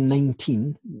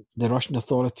 2019. The Russian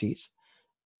authorities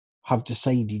have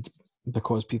decided,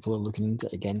 because people are looking into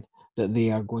it again, that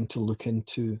they are going to look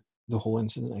into the whole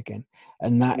incident again.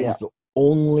 And that is the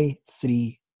only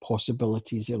 3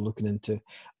 possibilities they're looking into.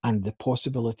 And the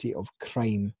possibility of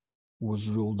crime was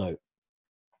ruled out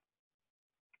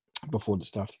before it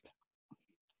started.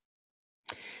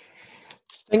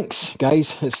 Stinks,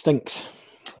 guys. It stinks.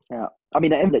 Yeah. I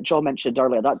mean, the image that John mentioned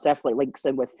earlier, that definitely links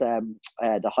in with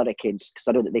the hurricanes, because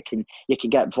I know that you can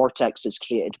get vortexes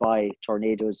created by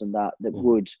tornadoes and that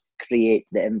would create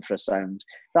the infrasound.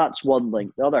 That's one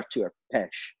link. The other 2 are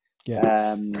pish.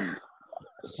 Yeah.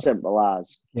 Simple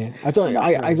as. Yeah. I don't.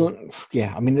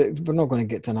 Yeah. I mean, we're not going to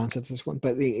get to an answer to this one,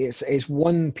 but it's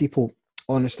one people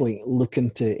honestly look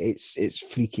into. It's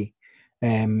freaky.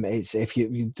 It's if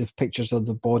you the pictures of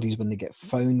the bodies when they get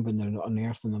found, when they're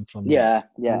unearthing them from and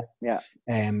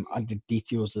the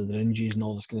details of their injuries and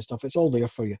all this kind of stuff, it's all there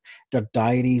for you. Their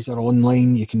diaries are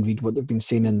online. You can read what they've been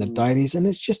saying in their diaries, and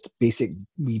it's just basic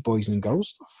wee boys and girls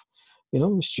stuff,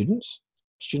 students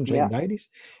writing diaries,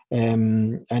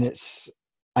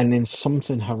 and then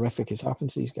something horrific has happened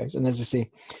to these guys. And as I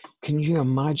say, can you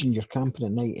imagine you're camping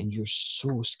at night and you're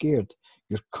so scared,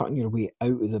 you're cutting your way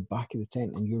out of the back of the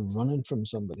tent and you're running from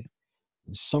somebody?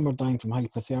 And some are dying from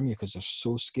hypothermia because they're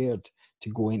so scared to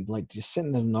go in, like just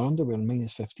sitting there in their underwear in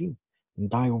 -15 and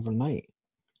die overnight.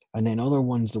 And then other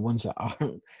ones, the ones that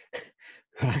aren't,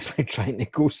 are actually trying to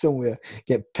go somewhere,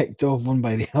 get picked off one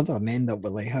by the other and end up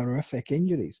with like horrific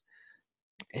injuries.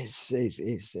 It's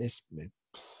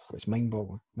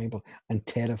mind-boggling, and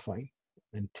terrifying,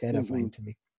 to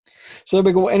me. So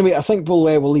there we go. Anyway, I think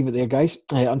we'll leave it there, guys.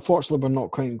 Unfortunately, we're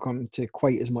not coming to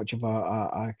quite as much of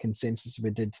a consensus as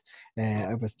we did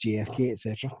with JFK,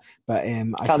 etc. But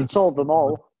I can't solve them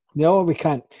all. No, we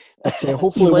can't. But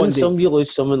hopefully you win one day, some, you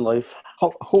lose some in life.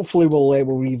 Hopefully we'll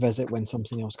revisit when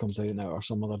something else comes out now, or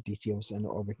some other details,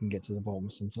 or we can get to the bottom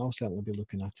of something. I'll certainly be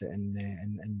looking at it in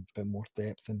a bit more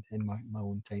depth in my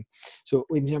own time. So,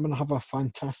 ladies and gentlemen, have a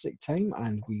fantastic time,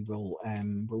 and we'll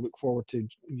look forward to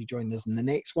you joining us in the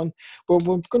next one. We're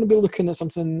going to be looking at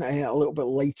something a little bit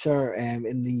later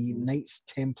in the Knights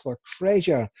Templar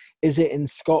treasure. Is it in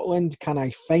Scotland? Can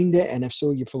I find it? And if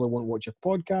so, you probably won't watch a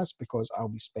podcast because I'll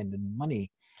be spending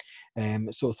money.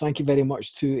 So thank you very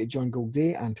much to John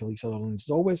Goldie and to Lee Sutherland as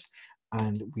always,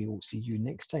 and we will see you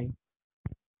next time.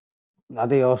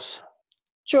 Adios.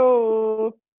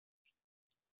 Ciao.